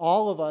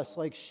 All of us,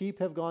 like sheep,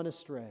 have gone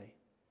astray.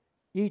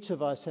 Each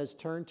of us has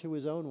turned to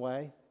his own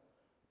way,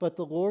 but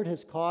the Lord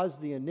has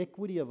caused the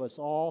iniquity of us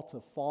all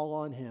to fall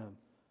on him,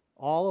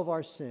 all of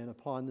our sin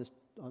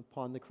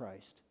upon the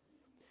Christ.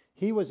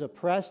 He was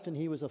oppressed and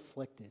he was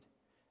afflicted,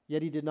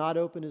 yet he did not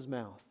open his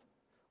mouth.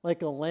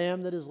 Like a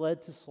lamb that is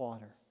led to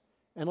slaughter,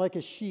 and like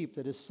a sheep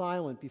that is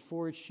silent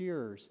before its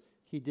shearers,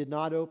 he did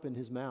not open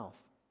his mouth.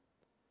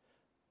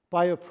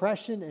 By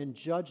oppression and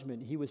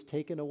judgment he was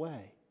taken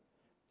away.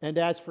 And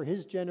as for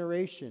his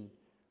generation,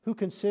 who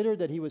considered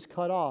that he was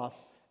cut off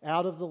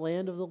out of the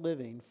land of the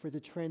living for the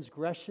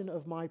transgression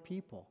of my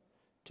people,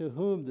 to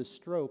whom the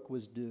stroke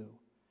was due.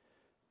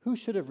 Who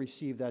should have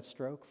received that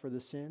stroke for the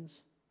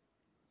sins?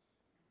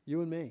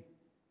 You and me.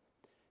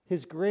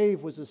 His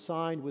grave was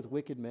assigned with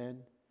wicked men,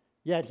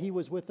 yet he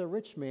was with a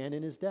rich man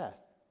in his death,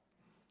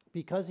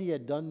 because he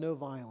had done no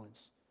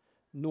violence,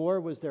 nor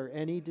was there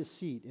any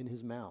deceit in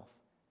his mouth.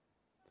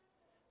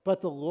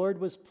 But the Lord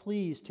was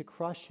pleased to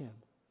crush him,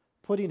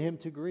 putting him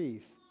to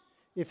grief.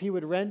 If he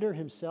would render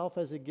himself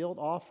as a guilt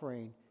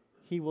offering,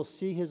 he will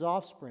see his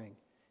offspring.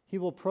 He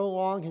will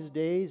prolong his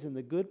days, and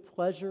the good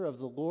pleasure of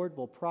the Lord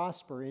will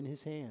prosper in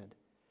his hand.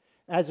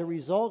 As a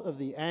result of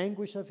the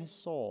anguish of his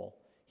soul,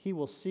 he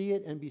will see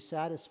it and be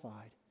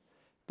satisfied.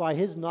 By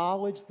his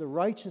knowledge, the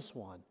righteous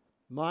one,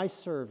 my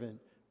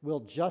servant, will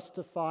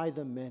justify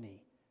the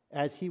many,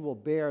 as he will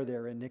bear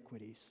their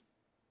iniquities.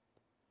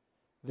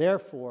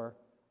 Therefore,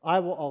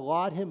 I will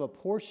allot him a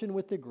portion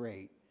with the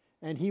great,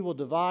 and he will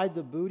divide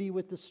the booty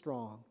with the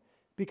strong,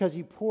 because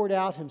he poured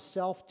out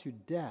himself to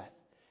death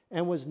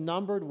and was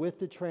numbered with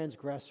the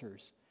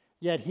transgressors.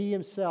 Yet he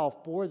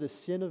himself bore the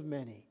sin of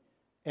many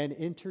and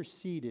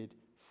interceded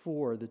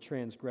for the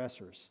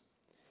transgressors.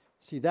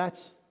 See,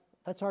 that's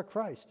our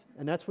Christ,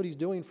 and that's what he's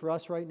doing for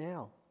us right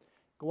now.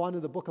 Go on to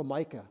the book of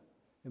Micah.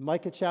 In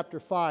Micah chapter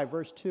 5,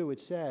 verse 2, it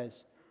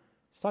says,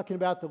 it's talking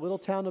about the little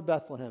town of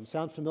Bethlehem.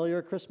 Sound familiar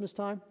at Christmas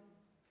time?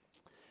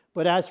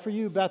 But as for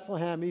you,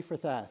 Bethlehem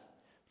Ephrathah,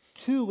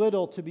 too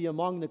little to be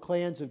among the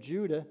clans of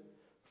Judah,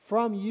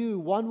 from you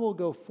one will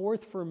go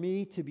forth for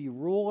me to be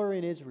ruler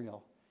in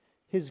Israel.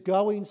 His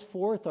goings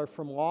forth are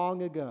from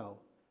long ago,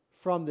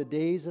 from the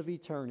days of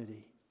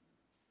eternity.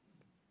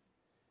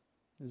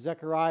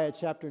 Zechariah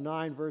chapter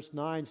 9, verse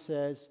 9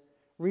 says,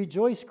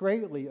 Rejoice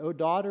greatly, O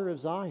daughter of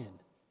Zion.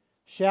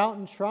 Shout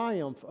in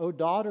triumph, O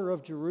daughter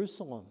of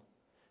Jerusalem.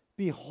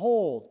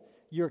 Behold,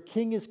 your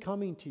king is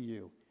coming to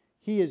you.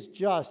 He is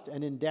just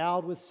and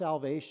endowed with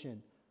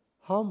salvation,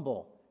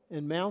 humble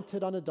and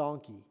mounted on a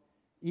donkey,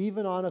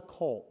 even on a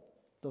colt,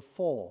 the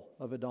foal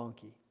of a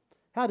donkey.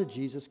 How did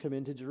Jesus come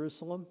into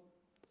Jerusalem?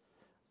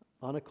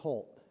 On a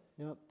colt.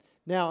 Yep.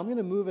 Now, I'm going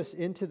to move us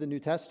into the New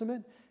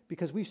Testament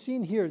because we've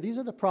seen here, these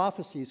are the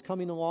prophecies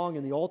coming along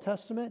in the Old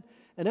Testament.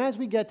 And as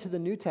we get to the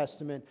New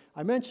Testament,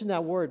 I mentioned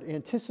that word,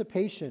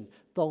 anticipation,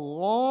 the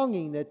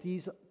longing that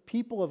these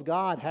people of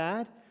God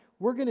had.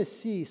 We're going to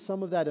see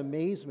some of that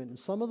amazement and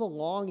some of the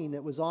longing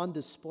that was on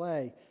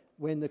display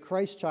when the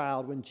Christ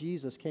child, when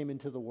Jesus came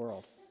into the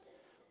world.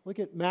 Look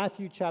at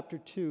Matthew chapter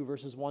 2,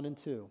 verses 1 and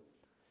 2.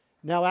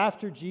 Now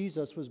after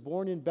Jesus was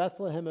born in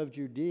Bethlehem of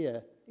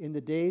Judea in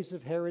the days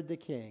of Herod the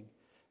king,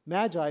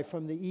 Magi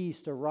from the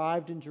east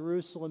arrived in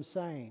Jerusalem,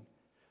 saying,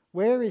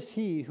 Where is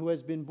he who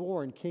has been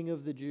born King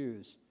of the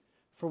Jews?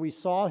 For we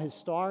saw his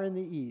star in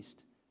the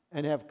east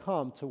and have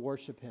come to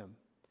worship him.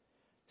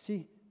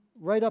 See,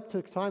 right up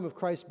to the time of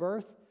Christ's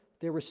birth,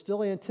 they were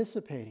still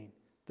anticipating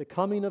the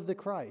coming of the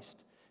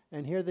Christ.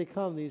 And here they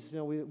come, these,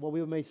 what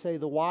we may say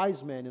the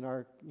wise men in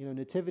our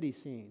nativity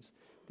scenes.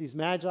 These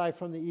Magi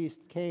from the east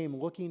came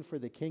looking for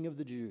the King of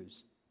the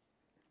Jews.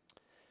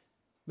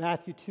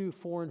 Matthew 2,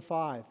 4 and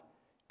 5.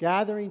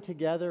 Gathering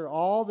together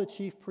all the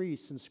chief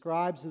priests and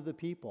scribes of the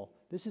people.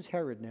 This is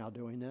Herod now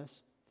doing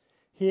this.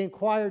 He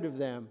inquired of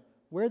them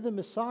where the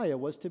Messiah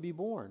was to be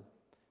born.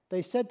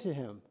 They said to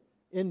him,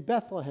 In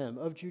Bethlehem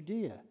of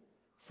Judea,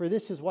 for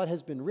this is what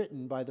has been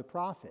written by the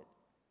prophet.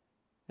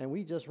 And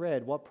we just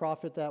read what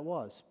prophet that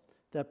was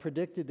that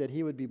predicted that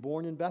he would be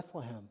born in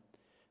Bethlehem.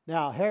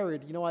 Now,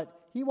 Herod, you know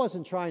what? He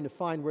wasn't trying to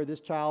find where this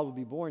child would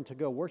be born to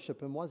go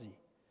worship him, was he?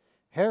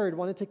 Herod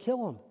wanted to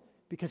kill him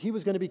because he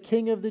was going to be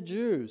king of the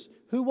Jews.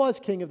 Who was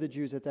king of the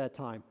Jews at that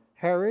time?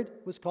 Herod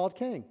was called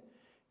king.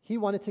 He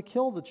wanted to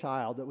kill the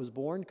child that was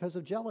born because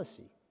of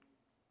jealousy.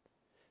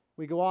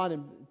 We go on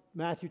in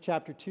Matthew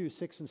chapter 2,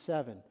 6 and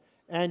 7.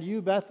 And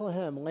you,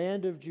 Bethlehem,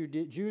 land of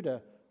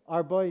Judah,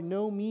 are by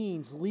no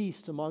means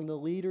least among the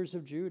leaders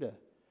of Judah.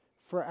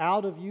 For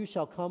out of you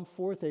shall come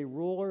forth a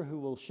ruler who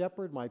will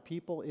shepherd my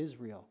people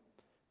Israel.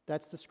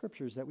 That's the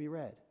scriptures that we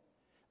read.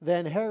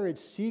 Then Herod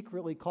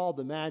secretly called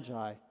the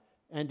Magi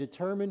and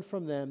determined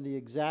from them the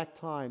exact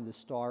time the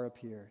star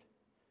appeared.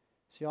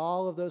 See,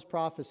 all of those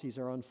prophecies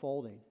are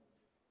unfolding.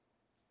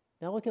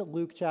 Now look at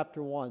Luke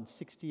chapter 1,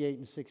 68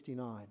 and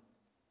 69.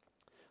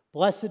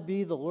 Blessed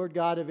be the Lord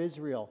God of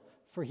Israel,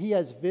 for he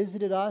has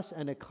visited us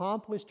and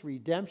accomplished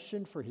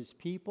redemption for his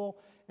people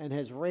and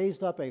has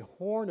raised up a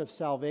horn of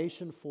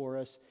salvation for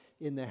us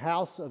in the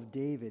house of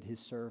David, his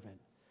servant.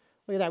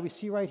 Look at that. We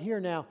see right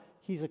here now,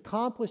 he's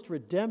accomplished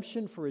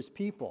redemption for his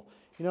people.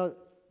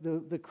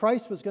 The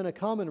Christ was going to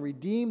come and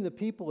redeem the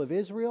people of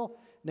Israel.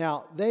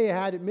 Now, they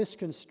had it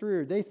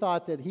misconstrued. They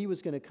thought that he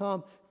was going to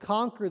come,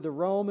 conquer the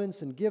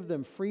Romans, and give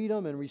them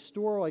freedom and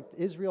restore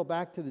Israel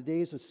back to the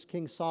days of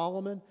King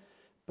Solomon.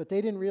 But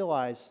they didn't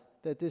realize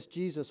that this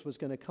Jesus was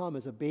going to come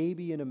as a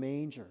baby in a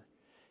manger.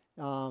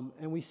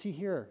 And we see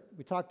here,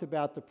 we talked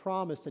about the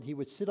promise that he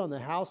would sit on the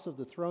house of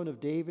the throne of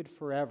David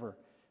forever.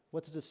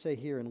 What does it say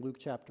here in Luke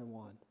chapter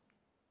 1?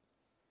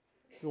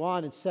 Go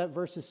on in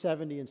verses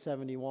 70 and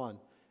 71.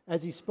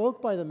 As he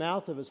spoke by the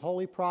mouth of his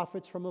holy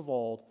prophets from of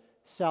old,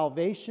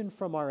 salvation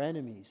from our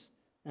enemies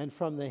and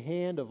from the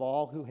hand of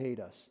all who hate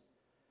us.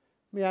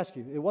 Let me ask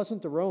you, it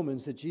wasn't the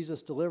Romans that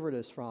Jesus delivered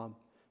us from,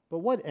 but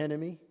what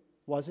enemy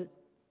was it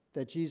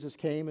that Jesus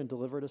came and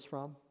delivered us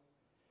from?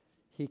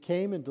 He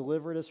came and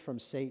delivered us from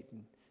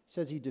Satan. It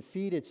says he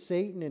defeated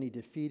Satan and he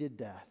defeated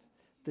death,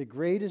 the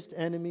greatest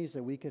enemies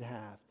that we could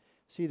have.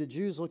 See, the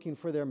Jews looking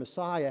for their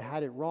Messiah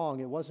had it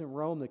wrong. It wasn't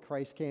Rome that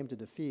Christ came to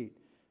defeat,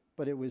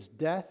 but it was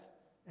death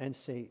and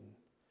Satan.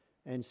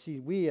 And see,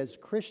 we as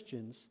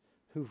Christians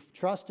who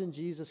trust in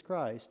Jesus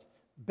Christ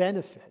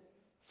benefit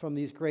from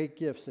these great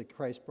gifts that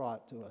Christ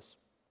brought to us.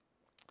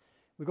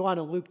 We go on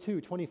to Luke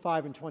 2,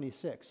 25 and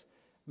 26.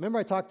 Remember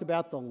I talked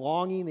about the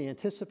longing, the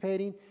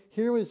anticipating?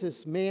 Here was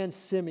this man,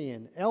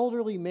 Simeon,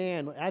 elderly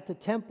man at the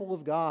temple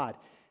of God.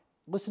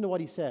 Listen to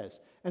what he says.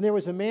 And there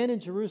was a man in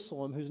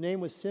Jerusalem whose name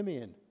was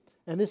Simeon,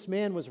 and this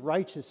man was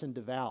righteous and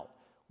devout,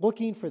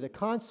 looking for the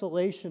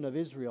consolation of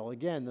Israel,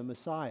 again, the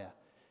Messiah.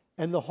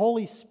 And the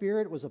Holy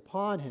Spirit was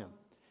upon him,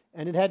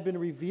 and it had been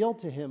revealed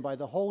to him by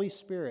the Holy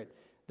Spirit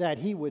that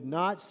he would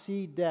not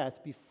see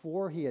death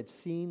before he had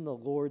seen the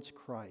Lord's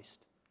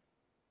Christ.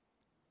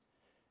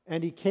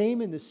 And he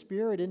came in the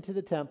Spirit into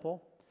the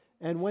temple,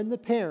 and when the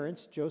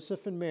parents,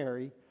 Joseph and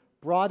Mary,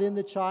 brought in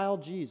the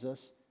child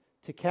Jesus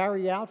to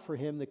carry out for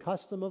him the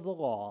custom of the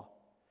law,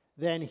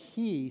 then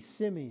he,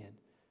 Simeon,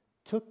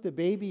 took the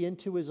baby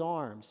into his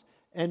arms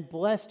and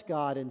blessed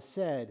God and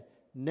said,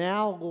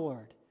 "Now,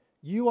 Lord,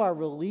 you are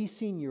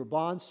releasing your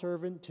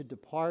bondservant to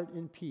depart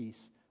in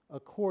peace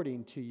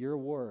according to your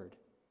word.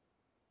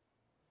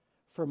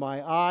 For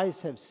my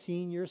eyes have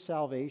seen your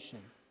salvation,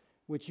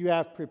 which you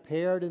have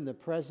prepared in the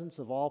presence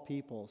of all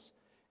peoples,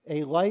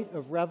 a light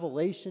of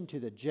revelation to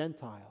the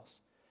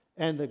Gentiles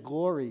and the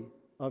glory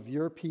of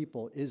your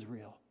people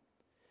Israel."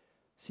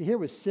 See, here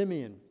was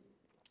Simeon.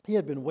 He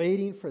had been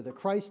waiting for the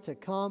Christ to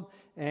come,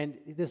 and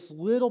this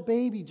little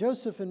baby,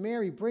 Joseph and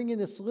Mary, bringing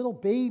this little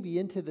baby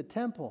into the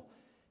temple.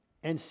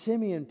 And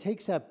Simeon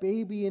takes that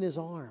baby in his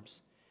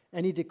arms,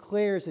 and he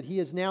declares that he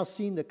has now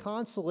seen the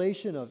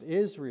consolation of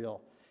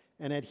Israel,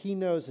 and that he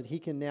knows that he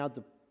can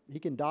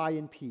die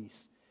in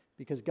peace,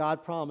 because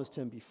God promised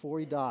him before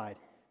he died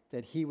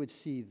that he would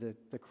see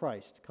the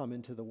Christ come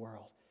into the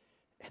world.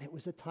 And it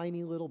was a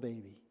tiny little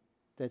baby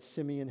that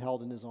Simeon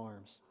held in his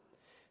arms.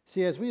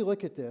 See, as we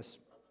look at this,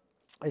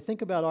 I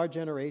think about our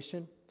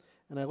generation,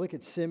 and I look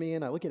at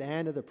Simeon, I look at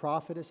Anna the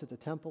prophetess at the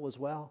temple as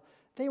well.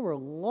 They were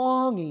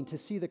longing to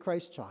see the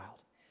Christ child.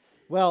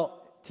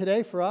 Well,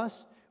 today for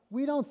us,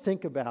 we don't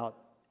think about,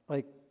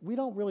 we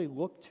don't really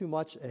look too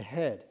much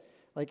ahead,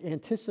 like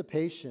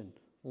anticipation,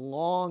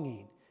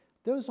 longing.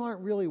 Those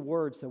aren't really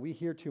words that we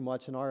hear too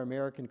much in our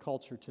American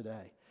culture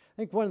today. I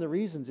think one of the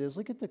reasons is,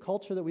 look at the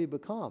culture that we've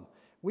become.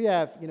 We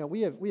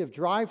have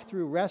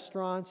drive-through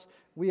restaurants.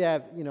 We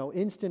have,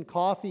 instant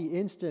coffee,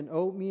 instant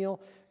oatmeal,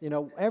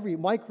 every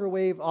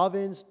microwave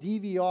ovens,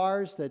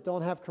 DVRs that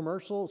don't have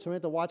commercials, so we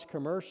have to watch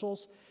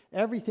commercials.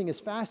 Everything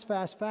is fast,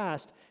 fast,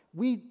 fast.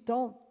 We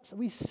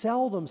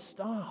seldom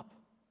stop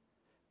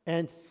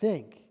and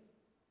think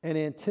and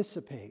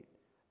anticipate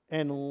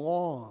and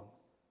long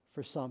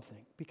for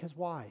something. Because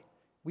why?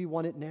 We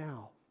want it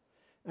now.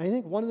 And I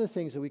think one of the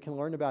things that we can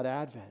learn about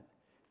Advent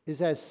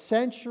is, as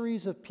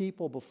centuries of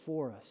people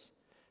before us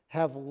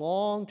have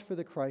longed for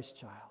the Christ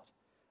child,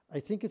 I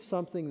think it's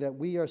something that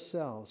we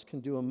ourselves can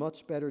do a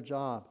much better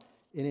job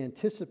in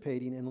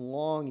anticipating and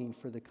longing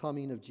for the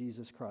coming of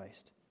Jesus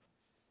Christ.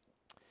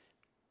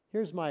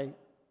 Here's my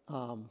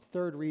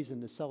third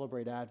reason to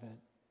celebrate Advent.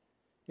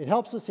 It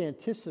helps us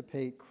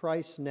anticipate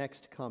Christ's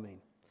next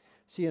coming.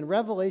 See, in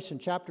Revelation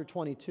chapter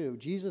 22,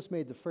 Jesus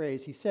made the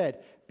phrase, he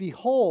said,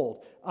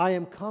 "Behold, I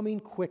am coming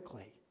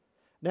quickly."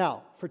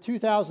 Now, for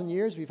 2,000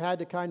 years, we've had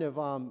to kind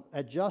of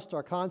adjust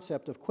our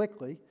concept of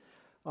quickly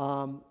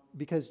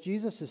because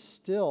Jesus is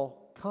still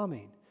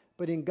coming.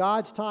 But in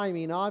God's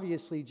timing,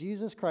 obviously,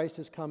 Jesus Christ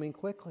is coming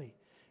quickly.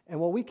 And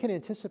what we can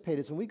anticipate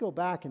is when we go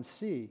back and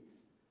see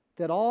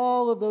that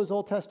all of those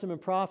Old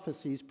Testament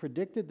prophecies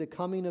predicted the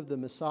coming of the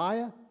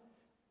Messiah,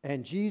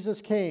 and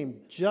Jesus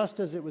came just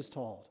as it was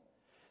told.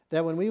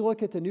 That when we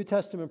look at the New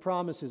Testament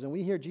promises and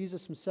we hear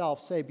Jesus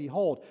himself say,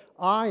 "Behold,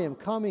 I am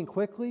coming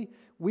quickly,"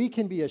 we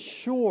can be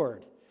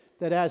assured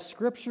that as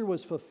Scripture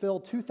was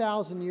fulfilled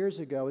 2,000 years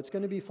ago, it's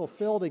going to be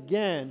fulfilled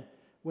again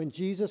when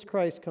Jesus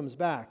Christ comes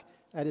back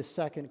at his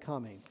second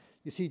coming.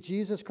 You see,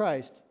 Jesus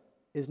Christ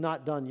is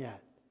not done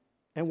yet,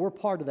 and we're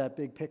part of that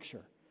big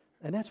picture.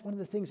 And that's one of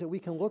the things that we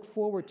can look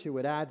forward to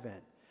at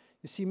Advent.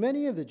 You see,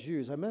 many of the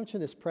Jews, I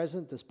mentioned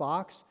this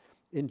box,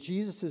 in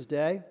Jesus'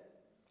 day,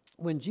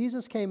 when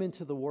Jesus came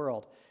into the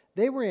world,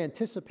 they were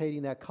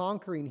anticipating that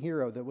conquering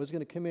hero that was going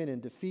to come in and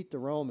defeat the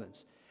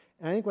Romans.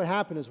 And I think what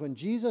happened is when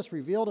Jesus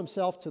revealed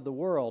himself to the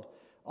world,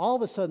 all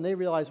of a sudden they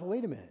realized, well,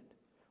 wait a minute.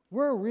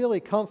 We're really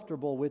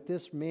comfortable with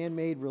this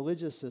man-made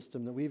religious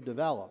system that we've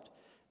developed.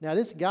 Now,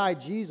 this guy,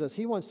 Jesus,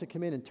 he wants to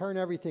come in and turn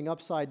everything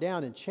upside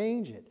down and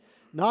change it.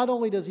 Not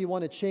only does he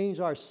want to change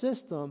our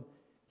system,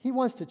 he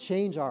wants to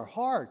change our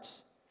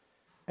hearts.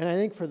 And I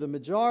think for the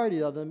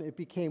majority of them, it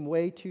became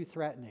way too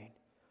threatening,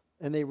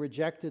 and they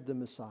rejected the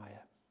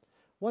Messiah.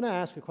 I want to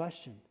ask a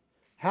question.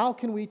 How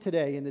can we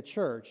today in the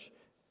church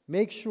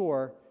make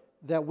sure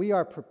that we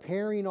are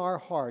preparing our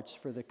hearts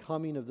for the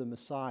coming of the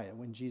Messiah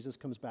when Jesus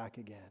comes back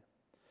again?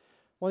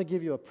 I want to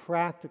give you a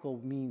practical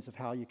means of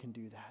how you can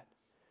do that.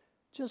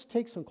 Just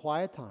take some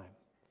quiet time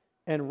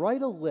and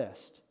write a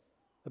list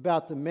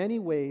about the many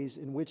ways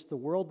in which the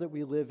world that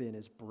we live in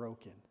is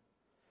broken.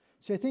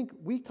 See, I think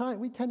we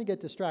tend to get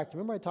distracted.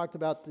 Remember I talked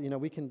about,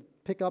 we can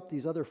pick up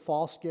these other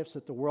false gifts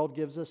that the world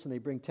gives us and they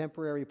bring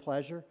temporary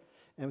pleasure.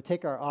 and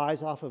take our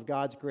eyes off of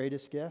God's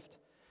greatest gift,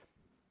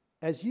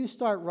 as you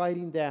start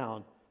writing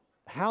down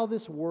how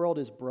this world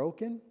is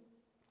broken,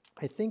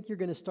 I think you're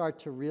going to start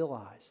to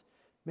realize,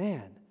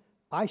 man,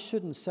 I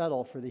shouldn't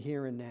settle for the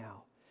here and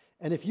now.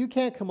 And if you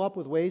can't come up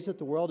with ways that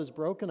the world is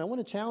broken, I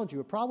want to challenge you.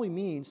 It probably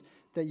means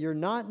that you're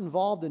not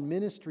involved in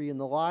ministry in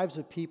the lives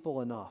of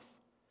people enough.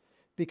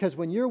 Because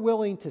when you're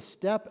willing to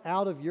step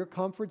out of your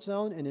comfort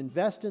zone and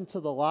invest into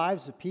the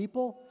lives of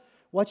people,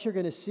 what you're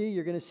going to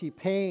see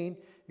pain,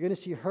 you're going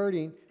to see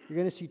hurting, you're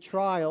going to see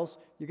trials,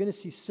 you're going to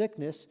see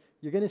sickness,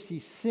 you're going to see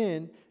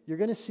sin, you're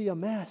going to see a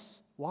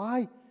mess.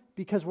 Why?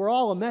 Because we're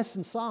all a mess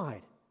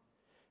inside.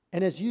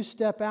 And as you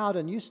step out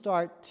and you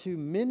start to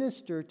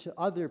minister to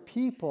other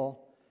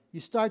people, you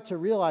start to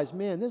realize,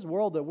 man, this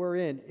world that we're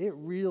in, it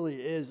really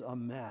is a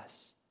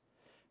mess.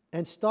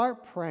 And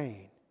start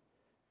praying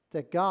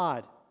that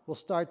God will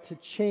start to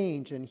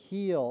change and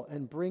heal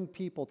and bring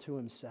people to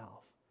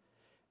Himself.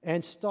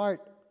 And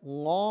start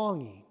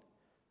longing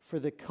for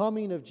the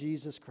coming of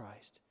Jesus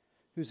Christ,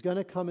 who's going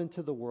to come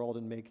into the world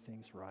and make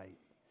things right.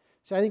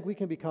 So I think we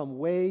can become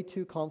way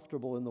too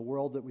comfortable in the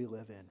world that we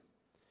live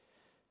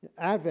in.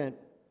 Advent,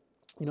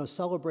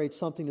 celebrates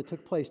something that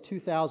took place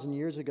 2,000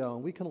 years ago,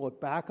 and we can look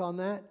back on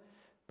that.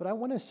 But I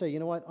want to say,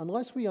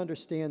 unless we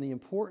understand the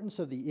importance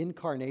of the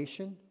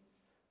incarnation,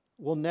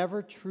 we'll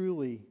never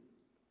truly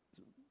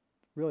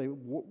really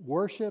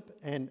worship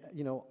and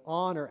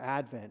honor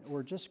Advent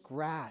or just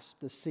grasp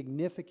the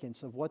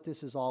significance of what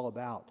this is all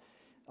about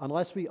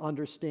unless we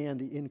understand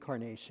the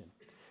incarnation.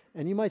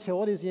 And you might say,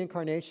 what is the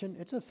incarnation?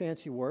 It's a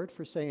fancy word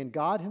for saying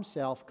God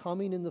Himself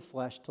coming in the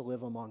flesh to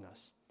live among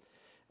us.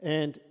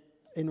 And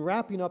in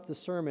wrapping up the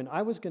sermon,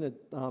 I was going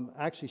to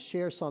actually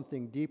share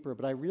something deeper,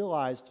 but I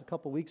realized a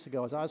couple weeks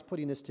ago as I was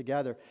putting this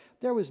together,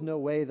 there was no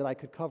way that I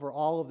could cover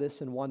all of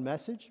this in one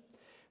message.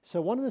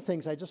 So one of the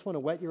things I just want to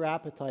whet your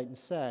appetite and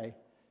say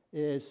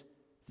is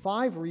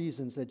 5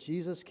 reasons that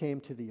Jesus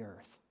came to the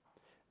earth.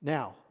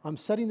 Now, I'm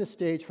setting the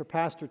stage for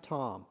Pastor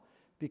Tom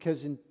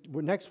because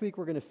next week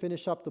we're going to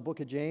finish up the book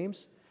of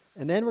James,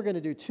 and then we're going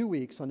to do 2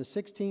 weeks on the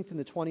 16th and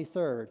the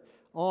 23rd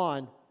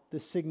on the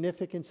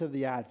significance of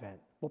the Advent.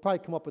 We'll probably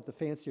come up with a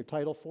fancier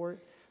title for it,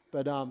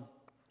 but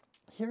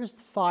here's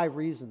 5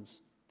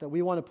 reasons that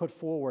we want to put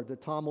forward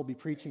that Tom will be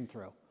preaching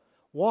through.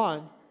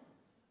 1,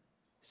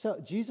 so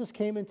Jesus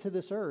came into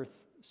this earth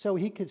so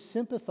He could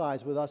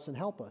sympathize with us and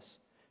help us.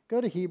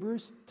 Go to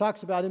Hebrews,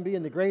 talks about Him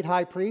being the great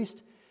high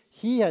priest.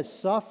 He has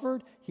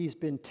suffered, He's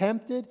been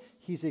tempted,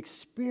 He's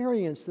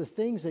experienced the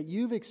things that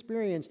you've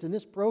experienced in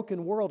this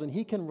broken world, and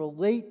He can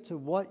relate to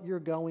what you're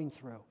going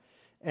through.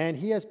 And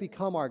He has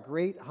become our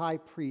great high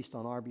priest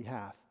on our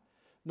behalf.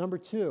 Number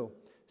 2,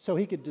 so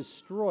He could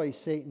destroy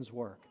Satan's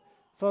work.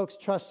 Folks,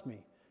 trust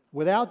me,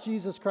 without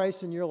Jesus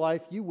Christ in your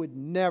life, you would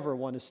never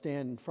want to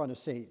stand in front of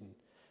Satan.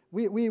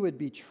 We would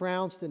be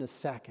trounced in a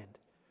second.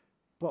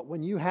 But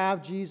when you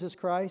have Jesus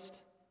Christ,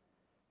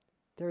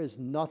 there is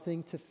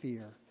nothing to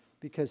fear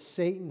because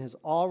Satan has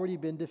already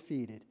been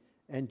defeated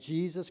and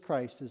Jesus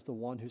Christ is the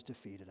one who's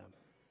defeated him.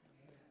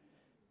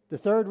 The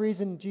 3rd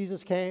reason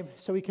Jesus came,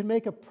 so He could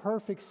make a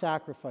perfect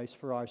sacrifice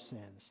for our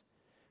sins.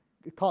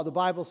 The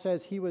Bible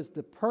says He was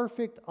the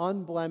perfect,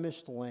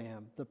 unblemished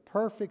lamb, the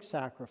perfect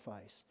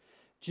sacrifice.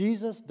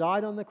 Jesus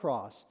died on the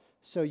cross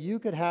so you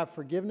could have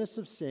forgiveness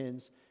of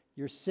sins,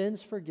 your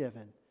sins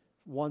forgiven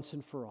once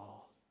and for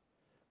all.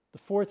 The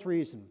 4th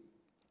reason,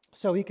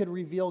 so He could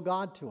reveal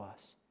God to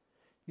us.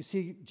 You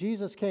see,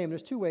 Jesus came.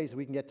 There's 2 ways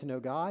we can get to know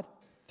God,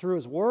 through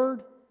His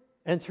Word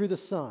and through the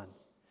Son.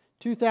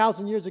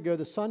 2,000 years ago,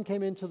 the Son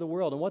came into the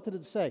world. And what did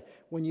it say?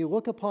 When you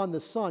look upon the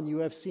Son, you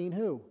have seen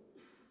who?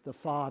 The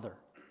Father.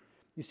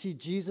 You see,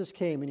 Jesus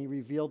came and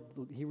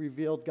He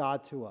revealed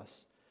God to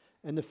us.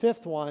 And the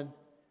 5th one,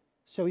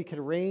 so He could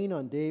reign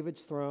on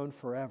David's throne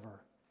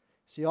forever.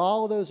 See,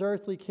 all of those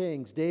earthly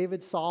kings,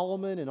 David,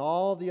 Solomon, and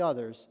all of the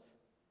others,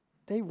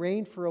 they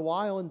reigned for a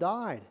while and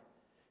died.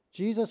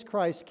 Jesus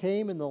Christ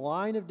came in the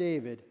line of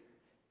David,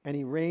 and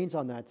He reigns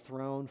on that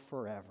throne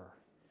forever.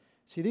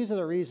 See, these are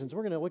the reasons.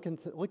 We're going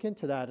to look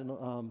into that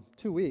in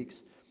 2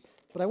 weeks.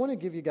 But I want to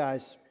give you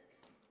guys,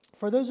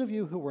 for those of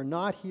you who were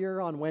not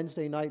here on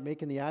Wednesday night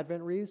making the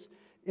Advent wreaths,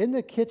 in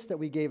the kits that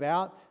we gave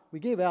out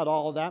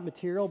all of that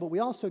material, but we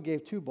also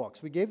gave 2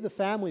 books. We gave the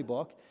family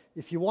book.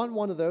 If you want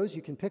one of those,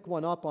 you can pick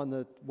one up on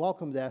the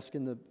welcome desk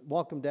in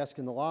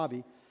the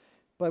lobby.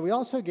 But we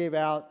also gave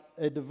out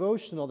a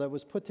devotional that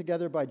was put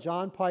together by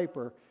John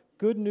Piper,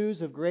 Good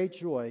News of Great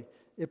Joy.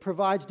 It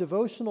provides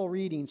devotional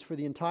readings for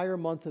the entire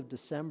month of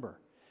December.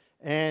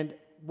 And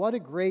what a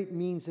great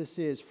means this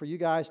is for you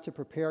guys to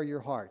prepare your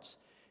hearts.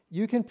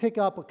 You can pick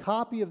up a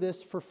copy of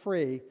this for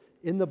free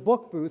in the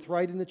book booth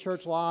right in the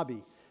church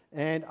lobby.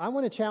 And I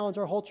want to challenge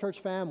our whole church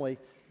family.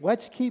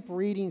 Let's keep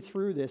reading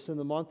through this in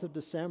the month of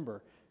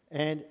December.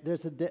 And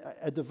there's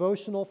a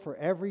devotional for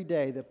every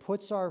day that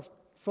puts our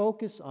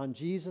focus on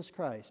Jesus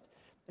Christ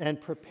and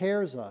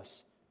prepares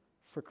us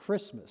for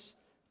Christmas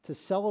to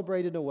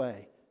celebrate in a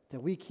way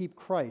that we keep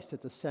Christ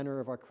at the center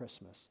of our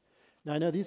Christmas. Now, I know these